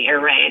from the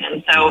air raid.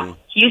 And so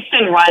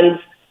Houston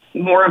runs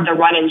more of the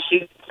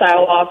run-and-shoot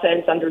style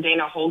offense under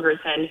Dana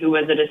Holgorsen, who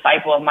was a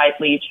disciple of Mike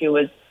Leach, who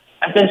was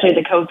essentially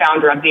the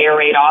co-founder of the air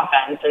raid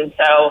offense. And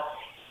so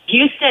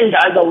Houston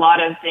does a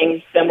lot of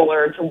things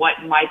similar to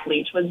what Mike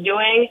Leach was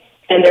doing.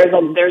 And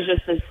there's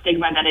just this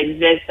stigma that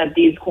exists that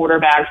these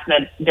quarterbacks,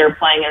 that they're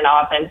playing an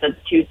offense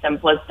that's too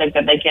simplistic,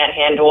 that they can't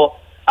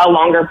handle a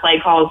longer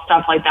play call,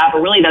 stuff like that. But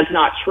really that's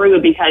not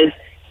true, because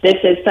this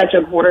is such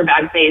a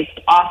quarterback-based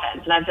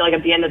offense. And I feel like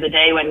at the end of the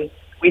day, when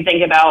we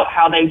think about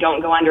how they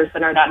don't go under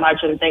center that much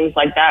and things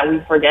like that,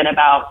 we forget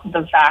about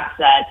the fact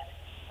that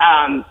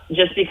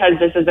just because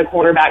this is a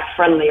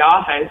quarterback-friendly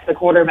offense, the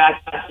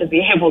quarterback has to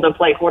be able to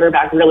play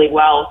quarterback really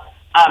well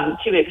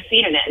to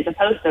exceed in it and to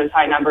post those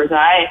high numbers. And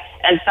I,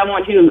 as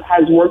someone who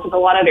has worked with a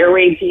lot of air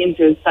raid teams,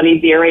 who has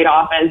studied the air raid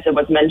offense and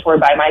was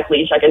mentored by Mike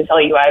Leach, I can tell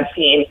you I've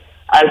seen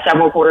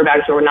several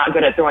quarterbacks who are not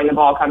good at throwing the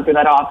ball come through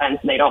that offense,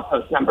 and they don't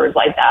post numbers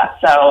like that.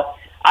 So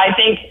I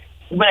think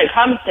when it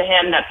comes to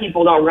him, that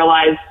people don't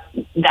realize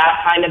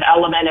that kind of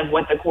element of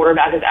what the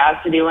quarterback is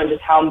asked to do and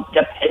just how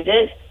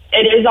dependent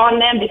it is on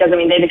them, because, I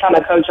mean, they become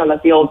a coach on the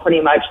field pretty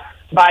much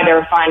by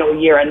their final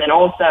year. And then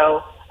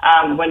also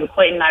when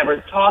Clayton and I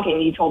were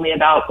talking, he told me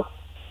about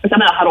some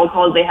of the huddle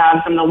calls they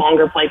have, some of the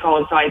longer play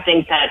calls. So I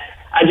think that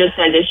just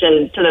in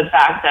addition to the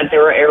fact that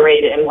there were air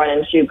raid and run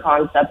and shoot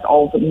concepts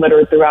all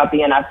littered throughout the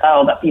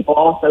NFL that people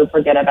also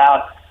forget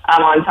about,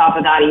 on top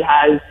of that, he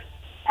has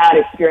had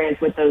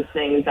experience with those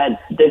things, that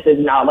this is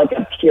not like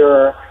a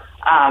pure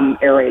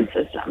air raid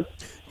system.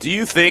 Do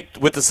you think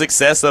with the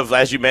success of,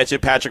 as you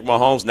mentioned, Patrick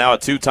Mahomes, now a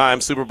two-time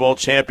Super Bowl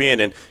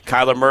champion, and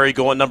Kyler Murray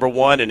going number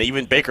one, and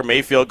even Baker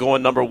Mayfield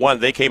going number one,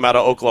 they came out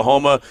of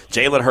Oklahoma,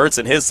 Jalen Hurts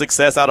and his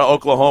success out of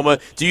Oklahoma,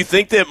 do you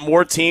think that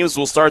more teams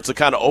will start to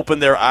kind of open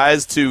their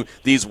eyes to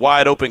these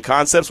wide-open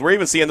concepts? We're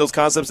even seeing those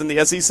concepts in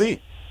the SEC.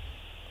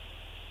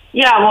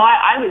 Yeah, well,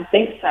 I would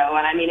think so.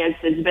 And, I mean,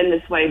 it's been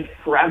this way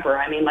forever.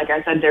 I mean, like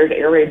I said, there's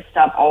air raid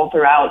stuff all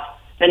throughout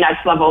the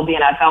next level of the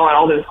NFL, and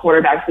all those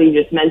quarterbacks that you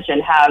just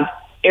mentioned have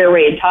air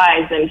raid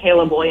ties. And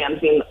Caleb Williams,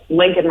 I mean,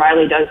 Lincoln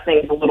Riley does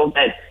things a little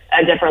bit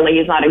differently.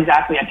 He's not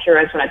exactly a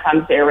purist when it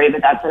comes to air raid,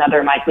 but that's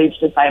another Mike Leach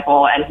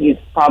disciple, and he's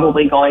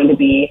probably going to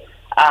be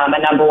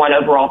a number one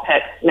overall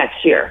pick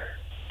next year.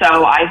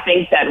 So I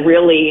think that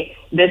really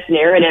this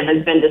narrative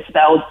has been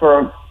dispelled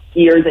for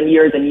years and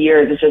years and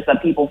years. It's just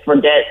that people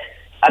forget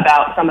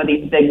about some of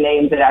these big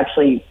names that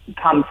actually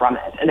come from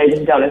it, and they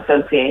just don't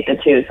associate the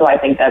two. So I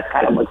think that's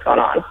kind of what's going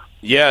on.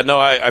 Yeah, no,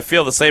 I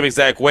feel the same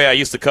exact way. I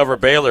used to cover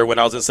Baylor when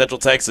I was in Central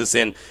Texas,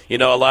 and, you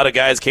know, a lot of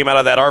guys came out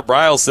of that Art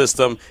Briles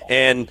system,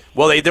 and,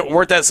 well, they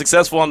weren't that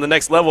successful on the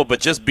next level,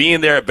 but just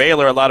being there at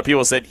Baylor, a lot of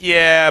people said,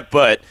 yeah,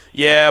 but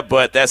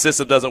that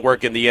system doesn't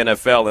work in the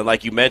NFL. And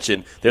like you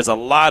mentioned, there's a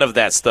lot of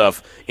that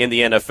stuff in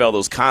the NFL.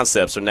 Those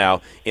concepts are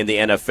now in the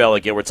NFL.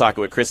 Again, we're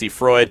talking with Chrissy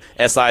Freud.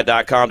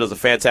 SI.com does a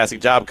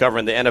fantastic job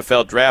covering the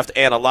NFL draft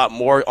and a lot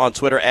more on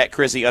Twitter at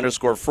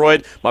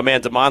Chrissy_Freud. My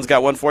man Damon's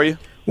got one for you.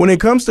 When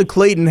it comes to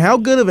Clayton, how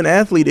good of an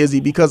athlete is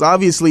he? Because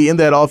obviously in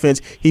that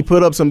offense, he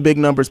put up some big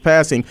numbers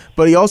passing,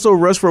 but he also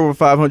rushed for over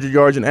 500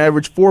 yards and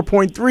averaged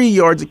 4.3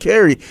 yards a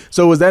carry.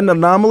 So is that an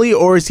anomaly,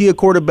 or is he a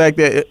quarterback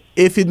that,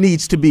 if it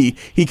needs to be,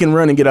 he can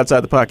run and get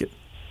outside the pocket?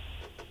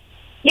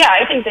 Yeah,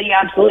 I think that he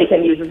absolutely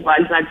can use his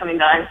legs. That's something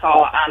that I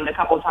saw the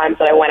couple of times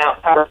that I went out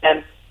and covered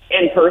him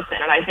in person.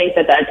 And I think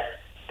that that's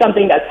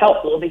something that's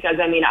helpful because,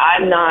 I mean,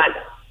 I've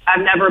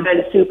never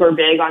been super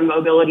big on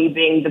mobility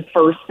being the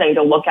first thing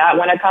to look at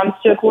when it comes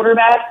to a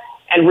quarterback.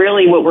 And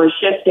really what we're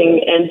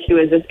shifting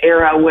into is this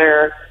era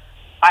where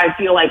I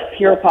feel like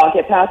pure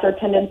pocket passer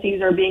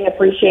tendencies are being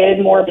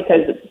appreciated more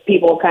because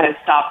people kind of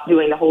stop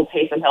doing the whole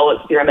Taysom Hill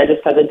experiment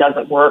just because it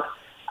doesn't work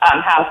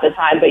half the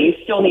time. But you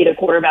still need a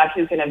quarterback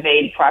who can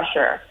evade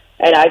pressure.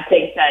 And I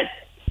think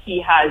that he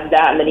has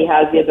that, and then he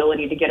has the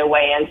ability to get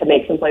away and to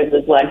make some plays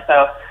with his legs.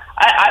 So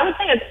I would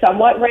say it's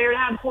somewhat rare to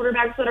have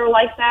quarterbacks that are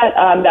like that,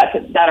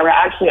 that are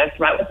actually a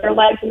threat with their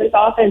legs in this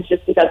offense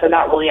just because they're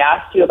not really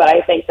asked to. But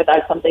I think that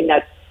that's something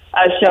that's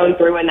shown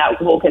through and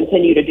that will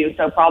continue to do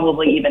so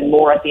probably even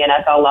more at the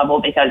NFL level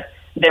because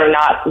they're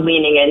not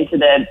leaning into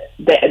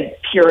the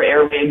pure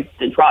air raid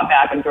to drop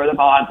back and throw the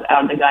ball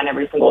out of the gun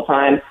every single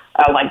time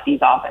like these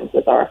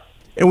offenses are.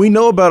 And we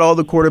know about all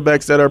the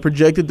quarterbacks that are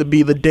projected to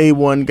be the day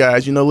one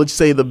guys, let's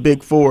say the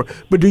big four.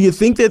 But do you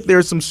think that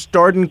there's some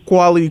starting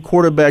quality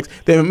quarterbacks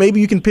that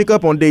maybe you can pick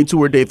up on day 2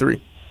 or day 3?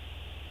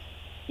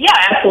 Yeah,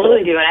 I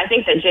absolutely do. And I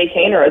think that Jake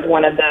Haener is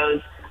one of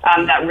those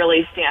that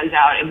really stands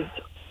out. It was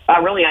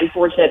really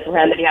unfortunate for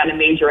him that he had a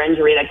major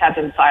injury that kept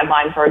him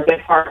sidelined for a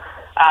good part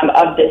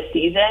of this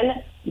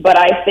season. But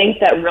I think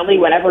that really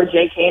whenever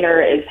Jake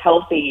Haener is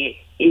healthy,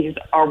 he's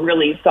a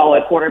really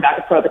solid quarterback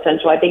with pro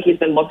potential. I think he's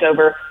been looked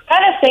over.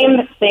 Kind of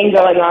same thing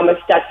going on with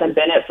Stetson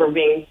Bennett for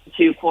being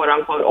too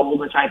quote-unquote old,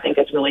 which I think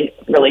is really,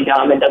 really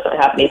dumb and doesn't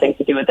have anything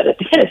to do with it at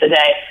the end of the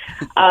day.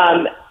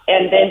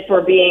 And then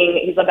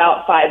he's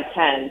about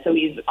 5'10", so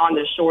he's on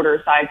the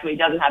shorter side, so he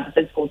doesn't have the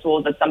physical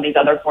tools that some of these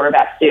other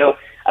quarterbacks do.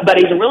 But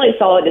he's a really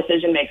solid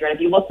decision maker. And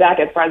if you look back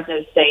at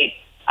Fresno State,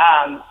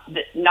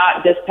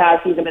 not this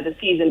past season, but the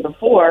season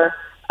before,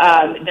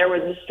 there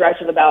was a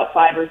stretch of about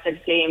 5 or 6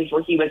 games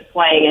where he was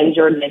playing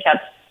injured and they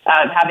kept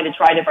having to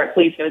try different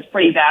cleats. It was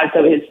pretty bad,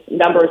 so his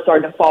numbers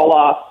started to fall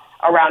off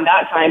around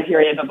that time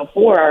period. But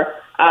before,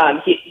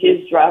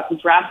 his draft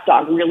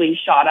stock really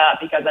shot up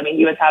because,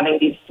 he was having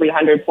these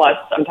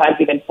 300-plus, sometimes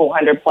even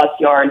 400-plus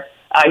yard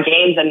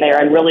games in there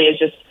and really is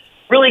just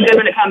really good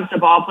when it comes to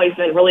ball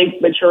placement, really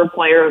mature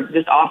player,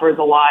 just offers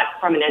a lot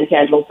from an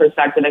intangible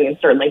perspective and can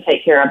certainly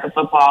take care of the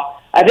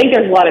football. I think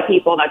there's a lot of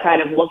people that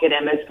kind of look at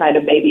him as kind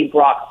of maybe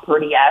Brock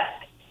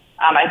Purdy-esque.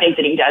 I think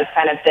that he does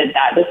kind of fit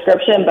that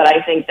description, but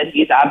I think that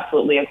he's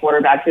absolutely a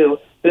quarterback who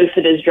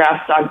boosted his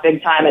draft stock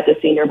big time at the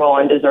Senior Bowl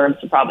and deserves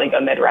to probably go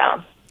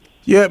mid-round.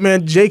 Yeah,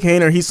 man, Jake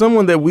Haener, he's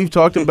someone that we've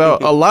talked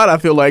about a lot, I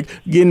feel like,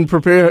 getting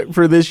prepared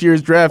for this year's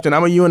draft. And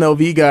I'm a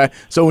UNLV guy,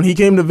 so when he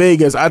came to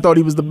Vegas, I thought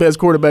he was the best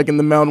quarterback in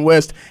the Mountain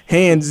West,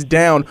 hands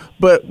down.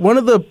 But one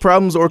of the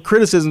problems or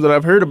criticisms that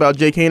I've heard about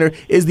Jake Haener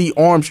is the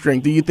arm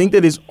strength. Do you think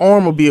that his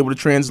arm will be able to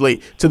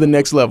translate to the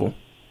next level?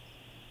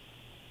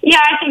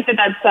 Yeah, I think that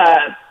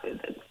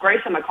that's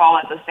Grayson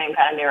McCall has the same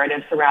kind of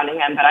narrative surrounding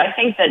him. But I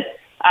think that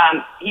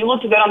he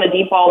looked good on the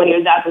deep ball when he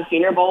was at the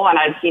Senior Bowl, and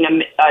I've seen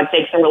him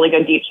take some really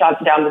good deep shots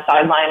down the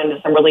sideline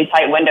into some really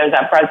tight windows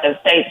at Fresno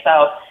State.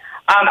 So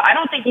I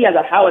don't think he has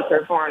a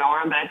howitzer for an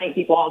arm, but I think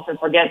people also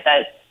forget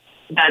that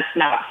that's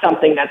not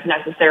something that's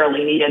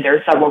necessarily needed. There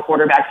are several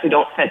quarterbacks who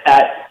don't fit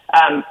that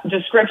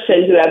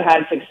description who have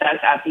had success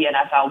at the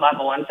NFL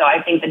level, and so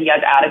I think that he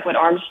has adequate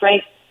arm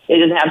strength. He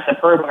doesn't have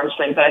superb arm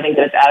strength, but I think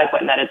that it's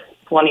adequate and that it's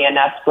plenty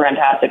enough for him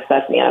to have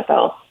success in the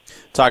NFL.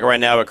 Talking right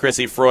now with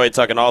Chrissy Freud,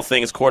 talking all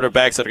things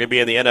quarterbacks that are going to be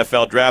in the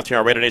NFL draft here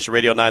on Raider Nation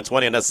Radio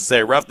 920 and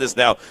Necessary Roughness.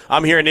 Now,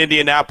 I'm here in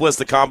Indianapolis.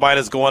 The Combine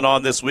is going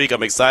on this week.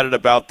 I'm excited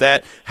about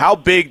that. How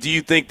big do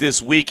you think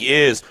this week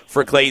is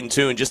for Clayton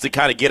Tune just to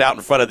kind of get out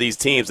in front of these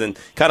teams and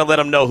kind of let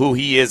them know who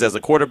he is as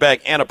a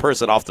quarterback and a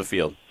person off the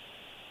field?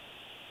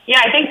 Yeah,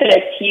 I think that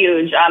it's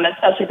huge,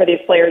 especially for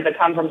these players that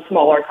come from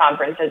smaller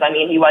conferences.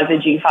 He was a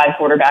G5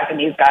 quarterback, and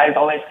these guys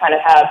always kind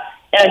of have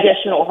an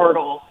additional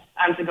hurdle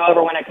to go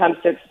over when it comes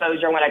to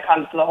exposure, when it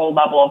comes to the whole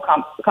level of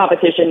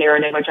competition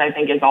narrative, which I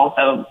think is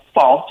also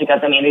false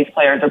because, these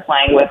players are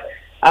playing with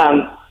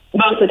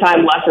most of the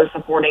time lesser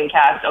supporting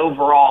cast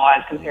overall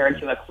as compared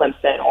to a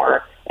Clemson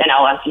or an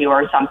LSU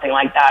or something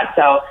like that.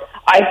 So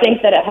I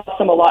think that it helps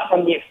them a lot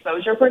from the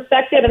exposure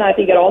perspective, and I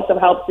think it also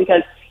helps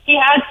because he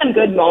had some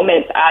good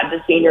moments at the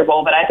Senior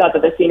Bowl, but I thought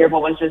that the Senior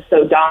Bowl was just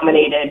so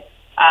dominated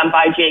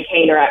by Jake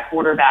Haener at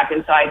quarterback,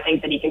 and so I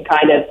think that he can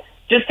kind of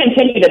just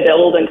continue to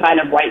build and kind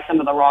of right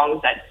some of the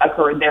wrongs that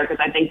occurred there because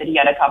I think that he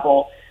had a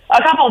couple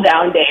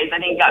down days. I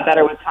think he got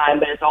better with time,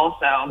 but it's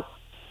also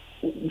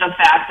the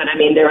fact that,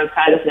 there was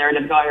kind of this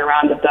narrative going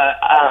around that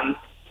the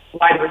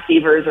wide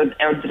receivers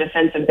or the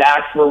defensive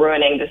backs were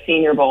ruining the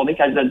Senior Bowl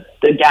because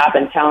the gap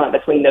in talent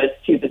between those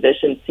two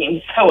positions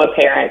seems so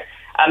apparent.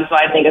 So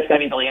I think it's going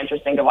to be really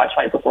interesting to watch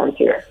how he performs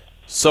here.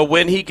 So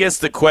when he gets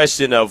the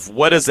question of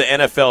what is the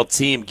NFL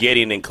team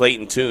getting in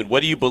Clayton Tune,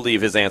 what do you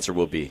believe his answer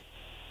will be?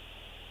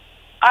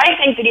 I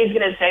think that he's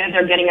going to say that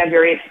they're getting a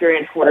very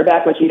experienced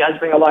quarterback, which he does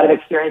bring a lot of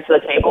experience to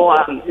the table,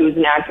 who's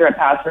an accurate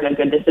passer and a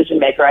good decision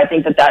maker. I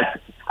think that that's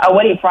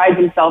what he prides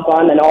himself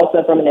on, and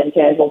also from an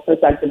intangible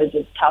perspective, is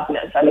just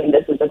toughness. I mean,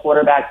 this is a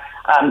quarterback.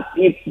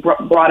 He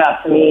brought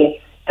up to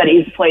me that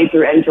he's played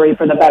through injury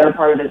for the better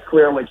part of his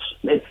career, which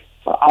is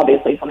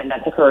obviously something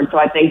that's occurred. So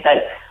I think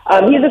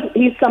that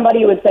he's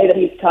somebody who would say that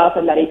he's tough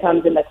and that he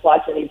comes in the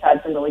clutch, and he's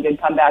had some really good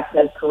comebacks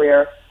in his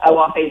career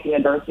while facing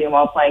adversity and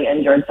while playing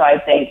injured. So I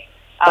think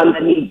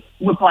that he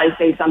would probably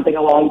say something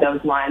along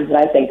those lines, and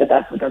I think that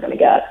that's what they're going to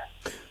get.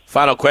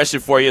 Final question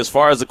for you. As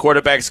far as the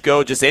quarterbacks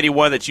go, just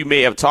anyone that you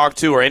may have talked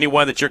to or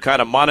anyone that you're kind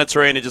of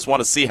monitoring and just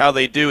want to see how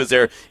they do, is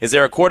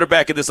there a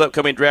quarterback in this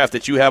upcoming draft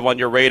that you have on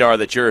your radar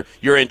that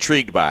you're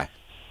intrigued by?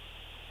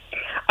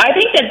 I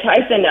think that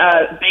Tyson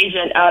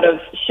Bagent out of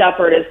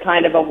Shepherd is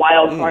kind of a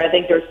wild card. I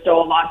think there's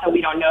still a lot that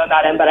we don't know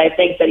about him, but I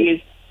think that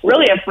he's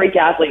really a freak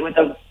athlete with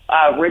a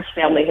rich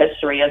family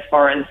history as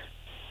far as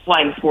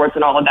playing sports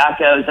and all of that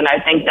goes. And I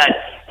think that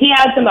he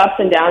had some ups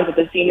and downs at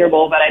the Senior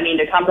Bowl, but I mean,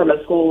 to come from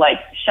a school like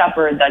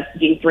Shepherd that's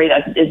D3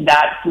 that is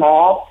that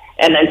small,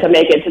 and then to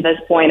make it to this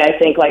point, I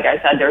think, like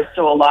I said, there's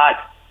still a lot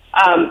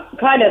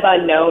kind of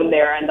unknown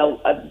there, and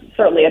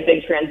certainly a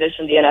big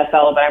transition to the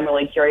NFL, but I'm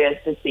really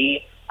curious to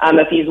see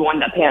if he's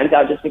one that pans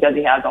out just because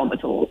he has all the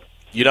tools.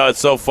 You know, it's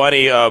so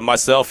funny.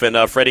 Myself and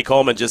Freddie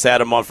Coleman just had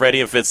him on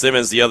Freddie and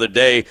Fitzsimmons the other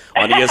day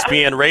on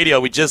ESPN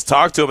Radio. We just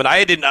talked to him, and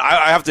I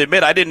have to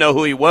admit, I didn't know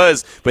who he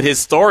was, but his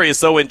story is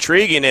so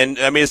intriguing. And,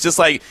 I mean, it's just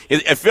like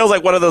it feels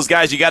like one of those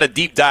guys you got to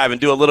deep dive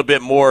and do a little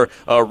bit more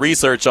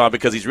research on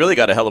because he's really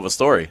got a hell of a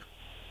story.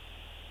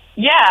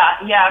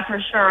 Yeah, for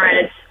sure.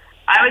 And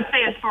I would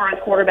say as far as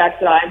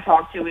quarterbacks that I've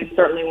talked to, he's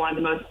certainly one of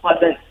the most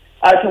pleasant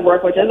to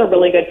work with. He has a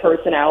really good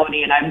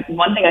personality. And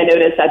one thing I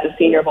noticed at the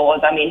Senior Bowl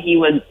is, I mean, he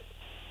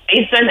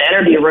spent the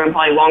interview room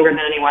probably longer than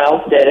anyone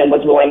else did and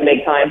was willing to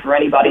make time for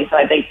anybody. So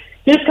I think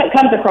he just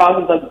comes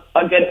across as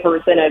a good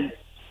person and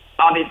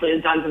obviously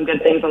has done some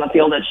good things on the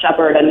field at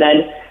Shepherd, and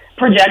then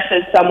projects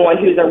as someone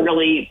who's going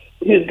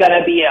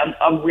to be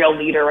a real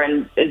leader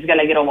and is going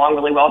to get along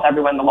really well with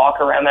everyone in the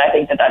locker room. And I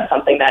think that that's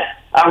something that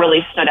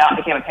really stood out and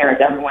became apparent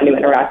to everyone who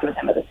interacted with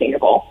him at the Senior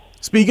Bowl.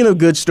 Speaking of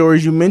good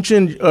stories, you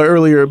mentioned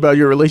earlier about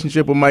your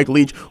relationship with Mike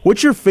Leach.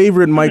 What's your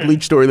favorite Mike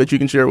Leach story that you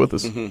can share with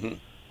us?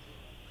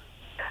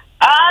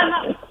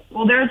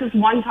 Well, there was this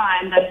one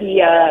time that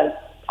he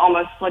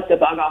almost flicked a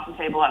bug off the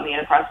table at me in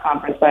a press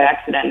conference by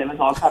accident, and it was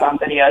all caught on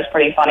video. It's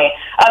pretty funny.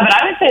 But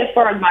I would say as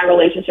far as my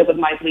relationship with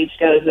Mike Leach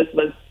goes, this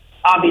was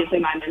obviously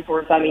my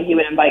mentor. So, I mean, he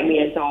would invite me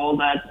into all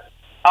the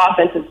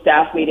offensive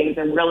staff meetings,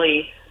 and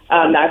really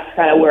that's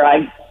kind of where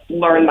I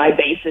learned my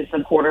basis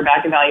of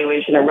quarterback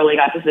evaluation and really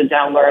got to sit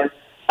down and learn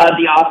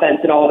the offense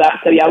and all of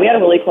that. So, yeah, we had a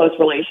really close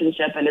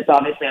relationship, and it's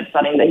obviously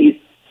upsetting that he's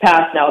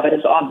passed now, but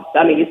he's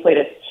played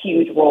a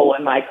huge role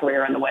in my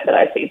career and the way that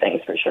I see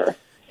things, for sure.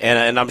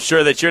 And I'm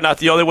sure that you're not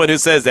the only one who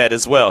says that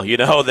as well. You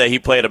know that he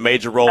played a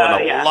major role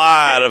in a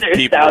lot of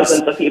people. There's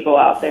thousands of people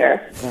out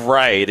there.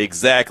 Right,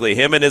 exactly.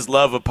 Him and his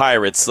love of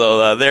Pirates.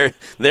 So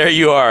there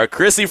you are.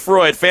 Chrissy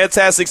Freud,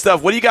 fantastic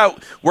stuff. What do you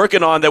got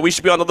working on that we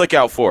should be on the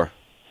lookout for?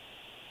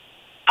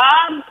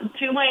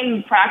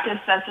 Tulane practice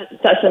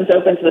sessions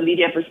open to the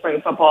media for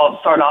spring football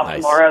start off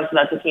tomorrow. So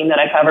that's a team that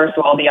I cover,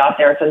 so I'll be out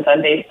there since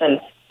I'm based in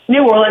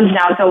New Orleans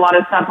now, so a lot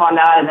of stuff on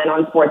that, and then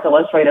on Sports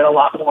Illustrated, a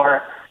lot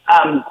more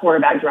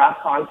quarterback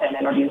draft content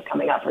interviews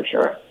coming up for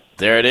sure.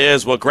 There it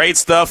is. Well, great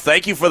stuff.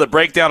 Thank you for the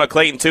breakdown of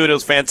Clayton Tune. It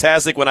was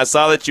fantastic. When I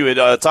saw that you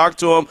had talked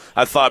to him,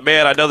 I thought,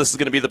 man, I know this is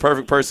going to be the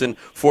perfect person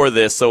for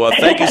this. So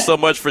thank you so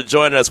much for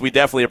joining us. We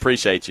definitely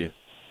appreciate you.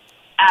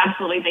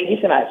 Absolutely. Thank you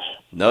so much.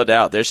 No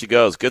doubt. There she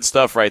goes. Good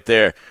stuff right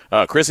there.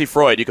 Chrissy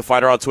Freud. You can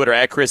find her on Twitter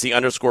at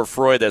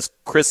Chrissy_Freud. That's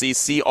Chrissy,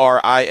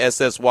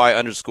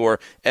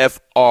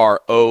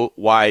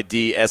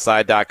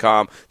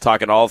 CRISSY_FROYDSI.com.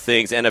 Talking all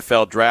things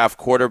NFL draft,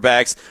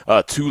 quarterbacks,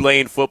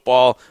 Tulane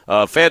football.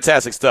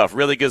 Fantastic stuff.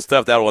 Really good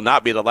stuff. That will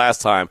not be the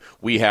last time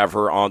we have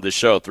her on the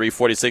show.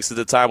 3:46 is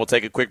the time. We'll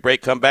take a quick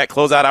break, come back,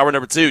 close out hour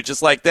number 2.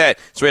 Just like that.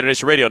 It's Raider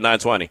Nation Radio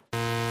 920.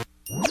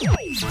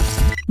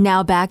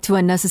 Now back to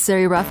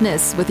Unnecessary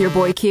Roughness with your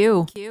boy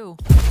Q.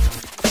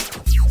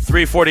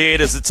 3:48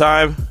 is the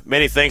time.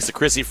 Many thanks to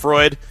Chrissy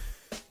Freud.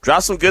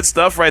 Dropped some good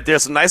stuff right there.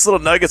 Some nice little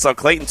nuggets on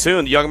Clayton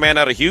Tune, the young man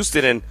out of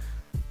Houston. And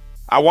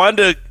I wanted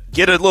to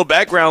get a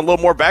little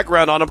more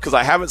background on him because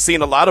I haven't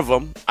seen a lot of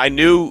him. I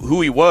knew who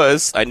he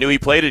was. I knew he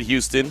played at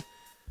Houston.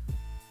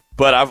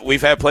 But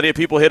we've had plenty of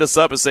people hit us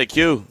up and say,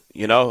 Q,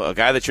 you know, a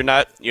guy that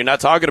you're not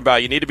talking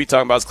about, you need to be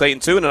talking about is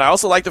Clayton Tune. And I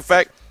also like the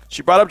fact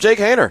she brought up Jake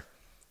Haener.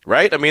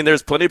 Right? I mean,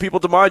 there's plenty of people,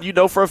 Damon, you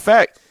know for a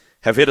fact,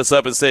 have hit us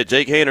up and said,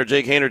 Jake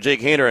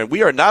Haener. And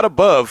we are not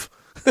above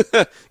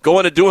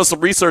going and doing some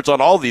research on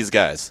all these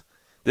guys.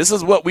 This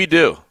is what we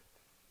do.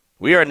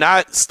 We are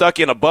not stuck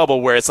in a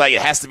bubble where it's like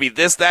it has to be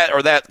this, that,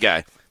 or that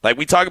guy. Like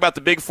we talk about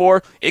the Big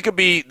Four, it could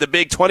be the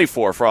Big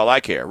 24 for all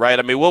I care, right?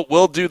 I mean,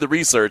 we'll do the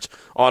research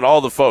on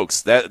all the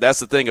folks. That's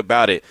the thing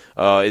about it.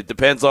 It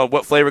depends on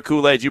what flavor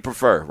Kool-Aid you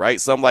prefer,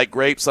 right? Some like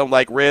grape, some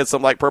like red,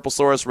 some like Purple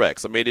Saurus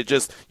Rex. I mean,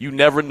 you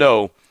never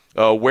know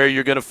where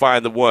you're going to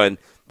find the one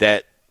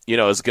that, you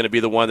know, is going to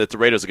be the one that the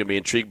Raiders are going to be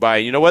intrigued by.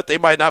 And you know what? They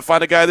might not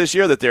find a guy this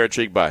year that they're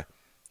intrigued by.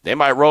 they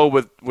might roll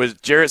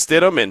with Jarrett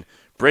Stidham and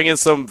bring in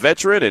some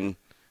veteran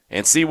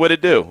and see what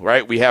it do,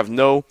 right? We have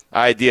no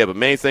idea. But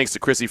many thanks to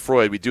Chrissy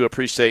Freud. We do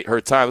appreciate her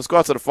time. Let's go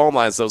out to the phone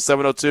line. So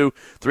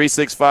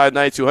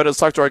 702-365-9200. Let's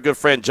talk to our good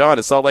friend John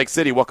in Salt Lake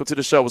City. Welcome to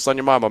the show. What's on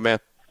your mind, my man?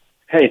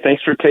 Hey,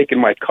 thanks for taking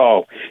my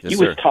call. Yes, he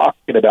sir. was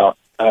talking about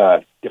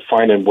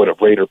defining what a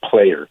Raider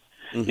player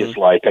is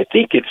like. I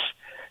think it's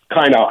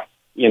kind of,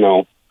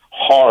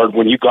 hard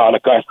when you got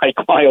a guy like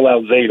Lyle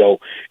Alzado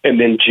and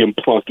then Jim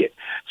Plunkett.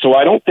 So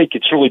I don't think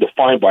it's really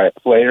defined by a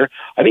player.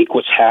 I think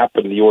what's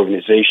happened in the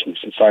organization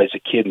since I was a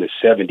kid in the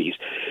 70s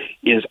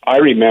is I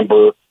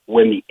remember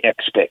when the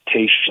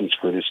expectations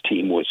for this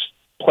team was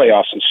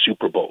playoffs and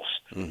Super Bowls.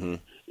 Mm-hmm.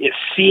 It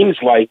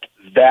seems like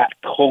that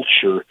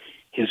culture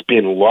has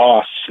been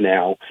lost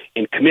now,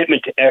 and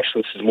commitment to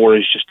excellence is more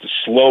as just a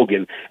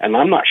slogan, and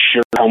I'm not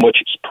sure how much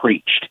it's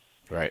preached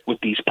with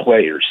these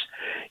players.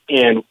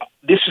 And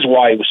this is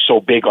why I was so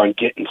big on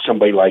getting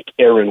somebody like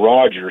Aaron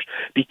Rodgers,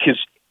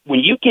 because when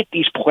you get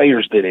these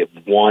players that have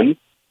won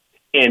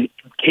and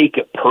take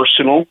it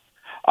personal,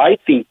 I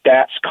think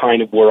that's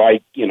kind of where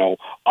I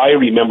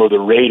remember the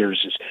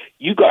Raiders is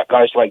you got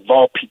guys like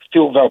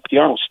Phil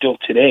Valpiano still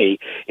today,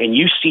 and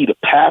you see the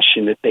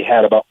passion that they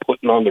had about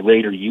putting on the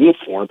Raider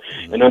uniform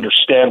and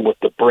understand what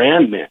the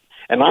brand meant.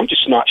 And I'm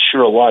just not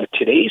sure a lot of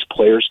today's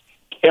players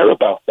care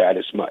about that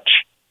as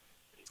much.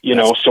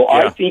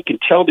 I think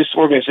until this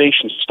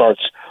organization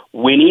starts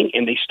winning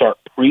and they start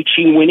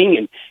preaching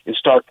winning and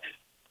start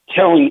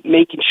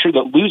making sure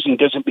that losing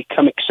doesn't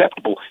become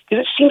acceptable,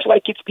 because it seems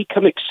like it's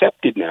become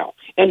accepted now.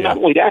 And not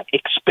only that,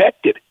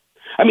 expected.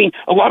 I mean,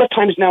 a lot of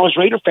times now as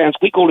Raider fans,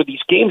 we go to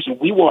these games and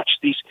we watch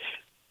these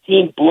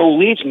teams blow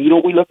leads, and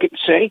we look at and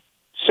say,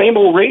 same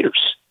old Raiders.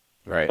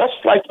 Right. That's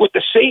like what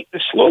the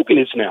slogan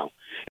is now.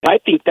 And I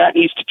think that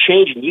needs to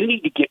change, and you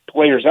need to get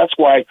players. That's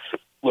why,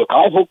 look,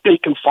 I hope they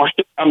can find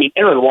 – I mean,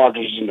 Aaron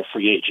Rodgers isn't a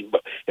free agent,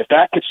 but if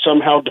that could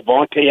somehow –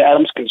 Devontae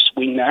Adams can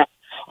swing that,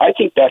 I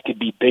think that could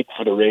be big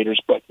for the Raiders.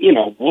 But,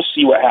 we'll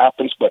see what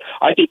happens. But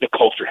I think the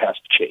culture has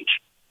to change.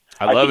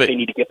 I love it. They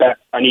need to get back.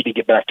 I need to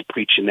get back to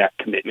preaching that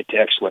commitment to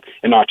excellence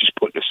and not just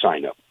putting a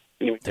sign up.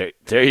 Anyway.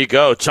 There you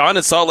go. John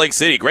in Salt Lake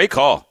City. Great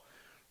call.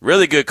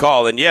 Really good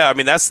call. And, yeah, I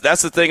mean, that's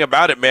the thing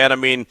about it, man. I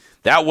mean,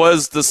 that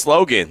was the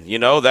slogan,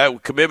 that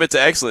commitment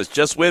to excellence.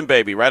 Just win,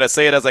 baby, right? I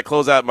say it as I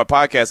close out my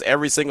podcast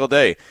every single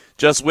day.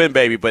 Just win,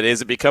 baby. But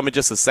is it becoming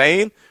just a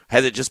saying?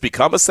 Has it just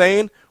become a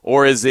saying?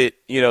 Or is it,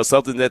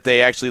 something that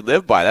they actually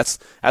live by? That's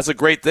a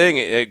great thing,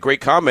 a great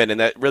comment, and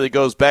that really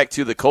goes back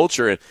to the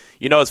culture. And,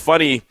 it's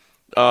funny.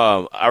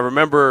 I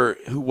remember,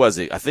 who was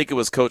it? I think it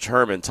was Coach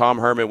Herman, Tom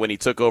Herman, when he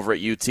took over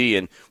at UT.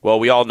 And, well,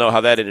 we all know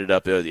how that ended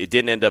up. It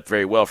didn't end up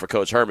very well for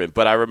Coach Herman.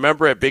 But I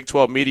remember at Big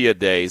 12 Media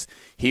Days,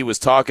 he was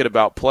talking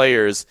about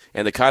players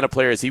and the kind of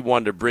players he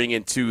wanted to bring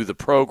into the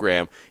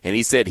program. And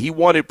he said he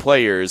wanted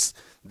players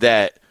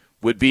that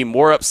would be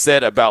more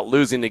upset about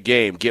losing the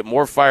game, get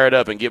more fired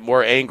up and get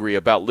more angry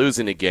about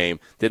losing the game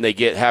than they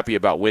get happy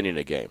about winning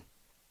the game.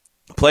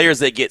 Players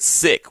that get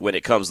sick when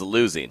it comes to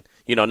losing.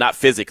 Not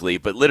physically,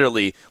 but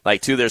literally,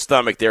 like, to their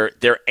stomach,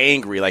 they're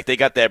angry. Like, they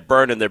got that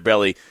burn in their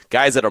belly.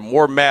 Guys that are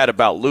more mad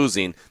about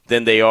losing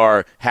than they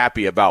are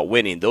happy about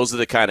winning. Those are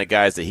the kind of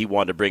guys that he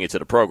wanted to bring into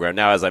the program.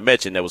 Now, as I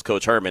mentioned, that was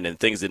Coach Herman, and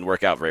things didn't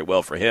work out very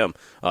well for him.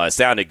 It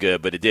sounded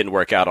good, but it didn't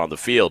work out on the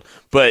field.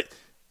 But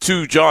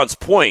to John's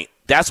point,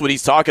 that's what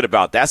he's talking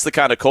about. That's the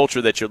kind of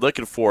culture that you're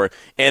looking for.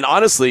 And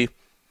honestly,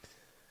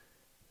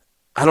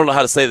 I don't know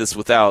how to say this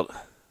without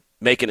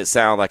making it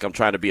sound like I'm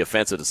trying to be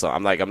offensive to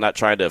something. I'm not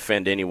trying to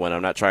offend anyone.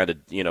 I'm not trying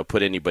to,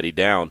 put anybody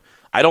down.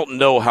 I don't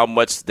know how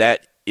much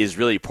that is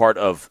really part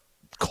of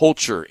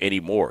culture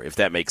anymore, if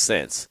that makes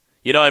sense.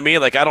 You know what I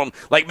mean?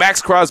 Like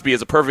Max Crosby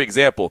is a perfect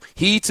example.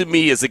 He, to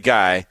me, is a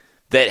guy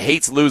that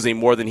hates losing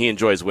more than he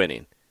enjoys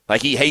winning.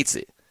 Like, he hates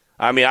it.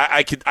 I mean,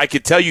 I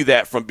could tell you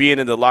that from being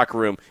in the locker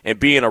room and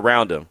being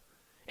around him.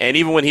 And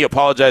even when he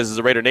apologizes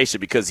to Raider Nation,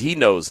 because he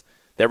knows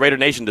that Raider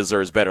Nation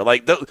deserves better.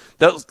 Like,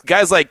 those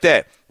guys like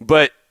that.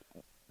 But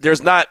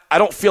I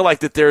don't feel like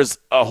that there's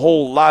a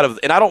whole lot of,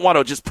 and I don't want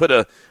to just put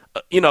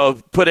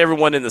put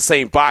everyone in the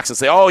same box and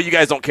say, oh, you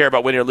guys don't care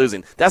about winning or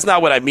losing. That's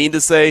not what I mean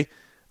to say,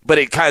 but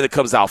it kind of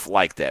comes out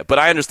like that. But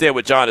I understand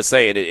what John is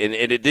saying,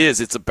 and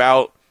it's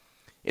about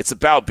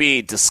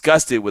being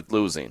disgusted with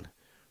losing,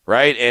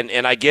 right?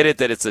 And I get it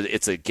that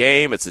it's a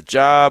game, it's a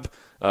job.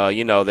 They're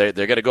going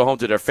to go home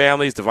to their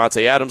families.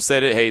 Devontae Adams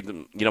said it. Hey,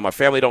 my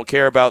family don't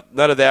care about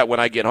none of that when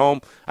I get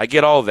home. I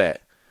get all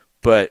that,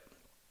 but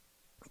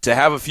to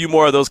have a few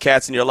more of those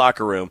cats in your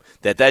locker room,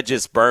 that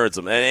just burns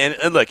them.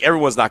 And look,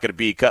 everyone's not going to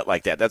be cut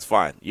like that. That's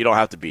fine. You don't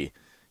have to be.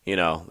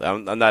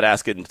 I'm not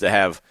asking to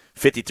have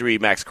 53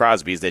 Max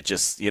Crosbys that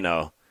just,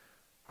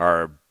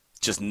 are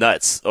just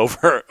nuts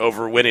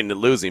over winning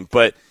and losing.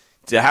 But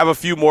to have a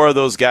few more of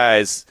those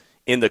guys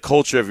in the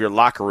culture of your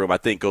locker room, I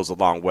think goes a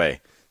long way.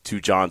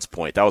 To John's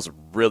point, that was a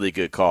really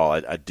good call.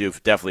 I do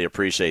definitely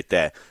appreciate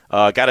that.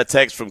 Got a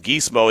text from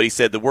Geese Mode. He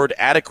said the word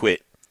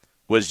adequate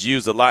was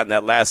used a lot in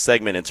that last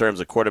segment in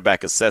terms of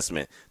quarterback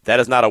assessment. That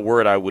is not a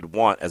word I would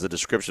want as a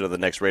description of the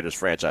next Raiders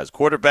franchise.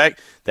 Quarterback,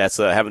 that's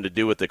having to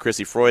do with the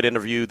Chrissy Freud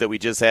interview that we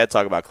just had,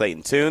 talking about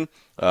Clayton Tune.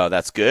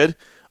 That's good.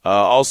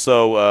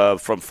 Also,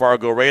 from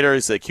Fargo Raider,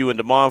 he said, Q and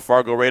Damon,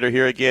 Fargo Raider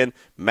here again.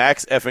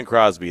 Max effing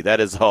Crosby. That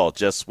is all.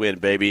 Just win,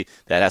 baby.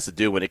 That has to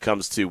do when it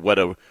comes to what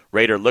a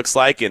Raider looks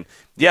like. And,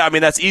 yeah, I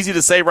mean, that's easy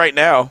to say right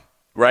now,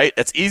 right?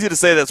 It's easy to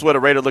say that's what a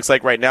Raider looks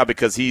like right now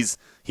because he's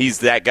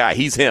that guy.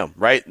 He's him,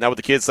 right? Now what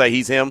the kids say,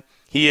 he's him.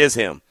 He is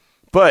him.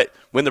 But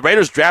when the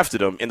Raiders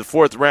drafted him in the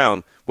 4th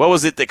round, what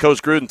was it that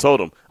Coach Gruden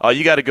told him? Oh,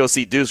 you got to go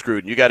see Deuce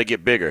Gruden. You got to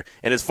get bigger.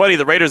 And it's funny,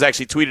 the Raiders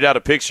actually tweeted out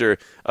a picture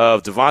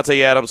of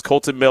Devontae Adams,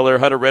 Colton Miller,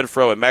 Hunter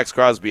Renfrow, and Max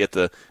Crosby at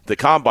the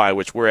Combine,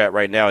 which we're at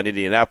right now in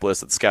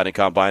Indianapolis at the Scouting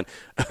Combine.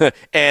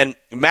 And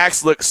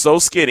Max looked so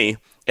skinny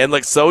and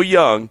looked so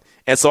young.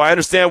 And so I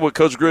understand what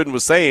Coach Gruden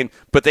was saying,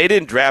 but they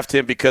didn't draft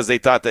him because they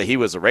thought that he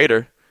was a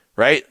Raider.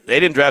 Right? They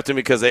didn't draft him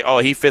because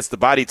he fits the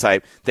body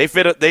type. They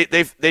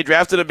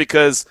drafted him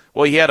because,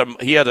 well, he had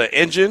an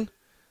engine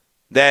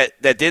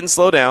that didn't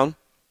slow down,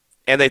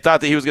 and they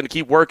thought that he was going to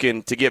keep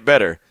working to get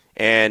better.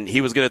 And he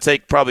was going to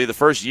take probably the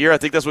first year. I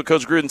think that's what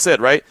Coach Gruden said,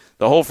 right?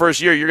 The whole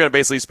first year you're going to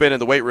basically spend in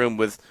the weight room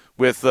with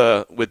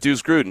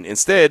Deuce Gruden.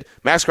 Instead,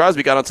 Max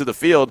Crosby got onto the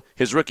field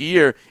his rookie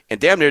year and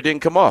damn near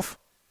didn't come off.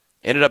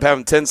 Ended up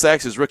having 10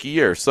 sacks his rookie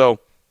year. So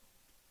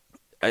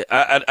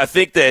I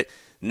think that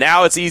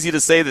now it's easy to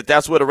say that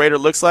that's what a Raider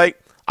looks like.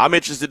 I'm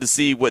interested to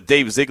see what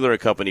Dave Ziegler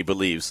and company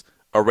believes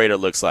a Raider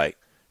looks like,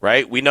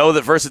 right? We know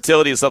that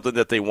versatility is something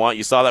that they want.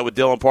 You saw that with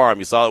Dylan Parham.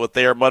 You saw it with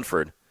Thayer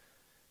Munford.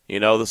 You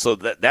know, so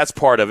that's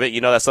part of it. You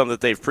know, that's something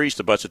that they've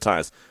preached a bunch of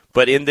times.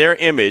 But in their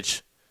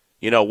image,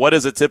 you know, what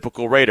is a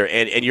typical Raider?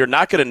 And you're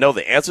not going to know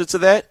the answer to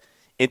that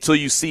until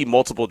you see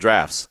multiple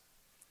drafts.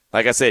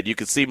 Like I said, you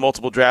can see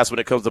multiple drafts when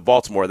it comes to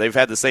Baltimore. They've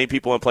had the same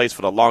people in place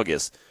for the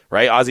longest,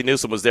 right? Ozzie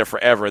Newsome was there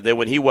forever. And then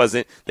when he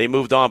wasn't, they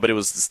moved on, but it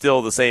was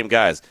still the same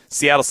guys.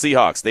 Seattle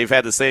Seahawks, they've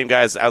had the same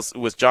guys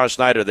with John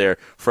Schneider there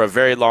for a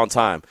very long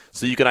time.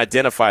 So you can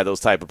identify those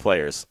type of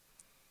players.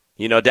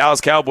 You know,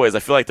 Dallas Cowboys, I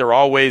feel like they're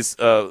always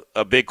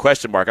a big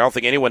question mark. I don't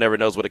think anyone ever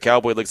knows what a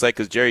Cowboy looks like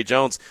because Jerry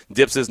Jones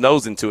dips his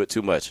nose into it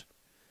too much,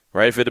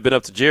 right? If it had been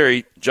up to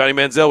Jerry, Johnny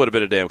Manziel would have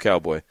been a damn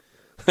Cowboy.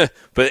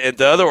 But at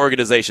the other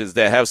organizations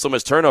that have so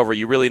much turnover,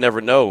 you really never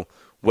know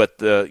what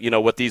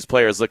these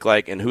players look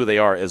like and who they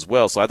are as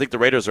well. So I think the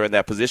Raiders are in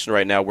that position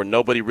right now where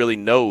nobody really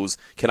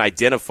can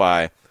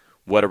identify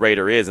what a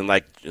Raider is. And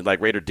like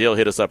Raider Dill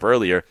hit us up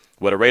earlier,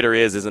 what a Raider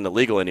isn't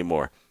illegal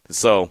anymore.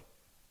 So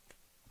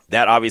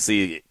that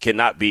obviously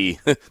cannot be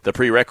the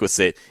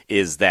prerequisite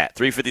is that.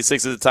 3:56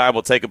 is the time.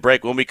 We'll take a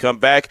break. When we come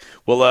back,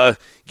 we'll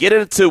get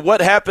into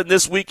what happened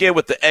this weekend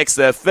with the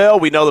XFL.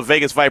 We know the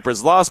Vegas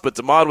Vipers lost, but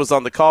Damon was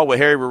on the call with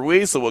Harry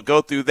Ruiz, so we'll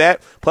go through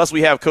that. Plus,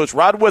 we have Coach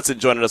Rod Woodson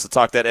joining us to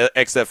talk that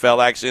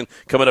XFL action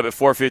coming up at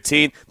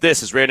 4:15.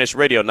 This is Raider Nation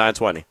Radio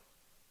 920.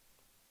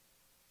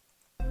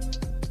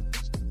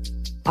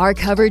 Our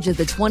coverage of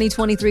the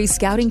 2023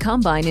 Scouting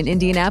Combine in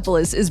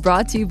Indianapolis is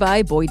brought to you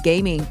by Boyd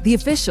Gaming, the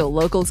official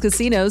locals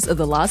casinos of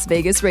the Las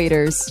Vegas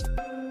Raiders.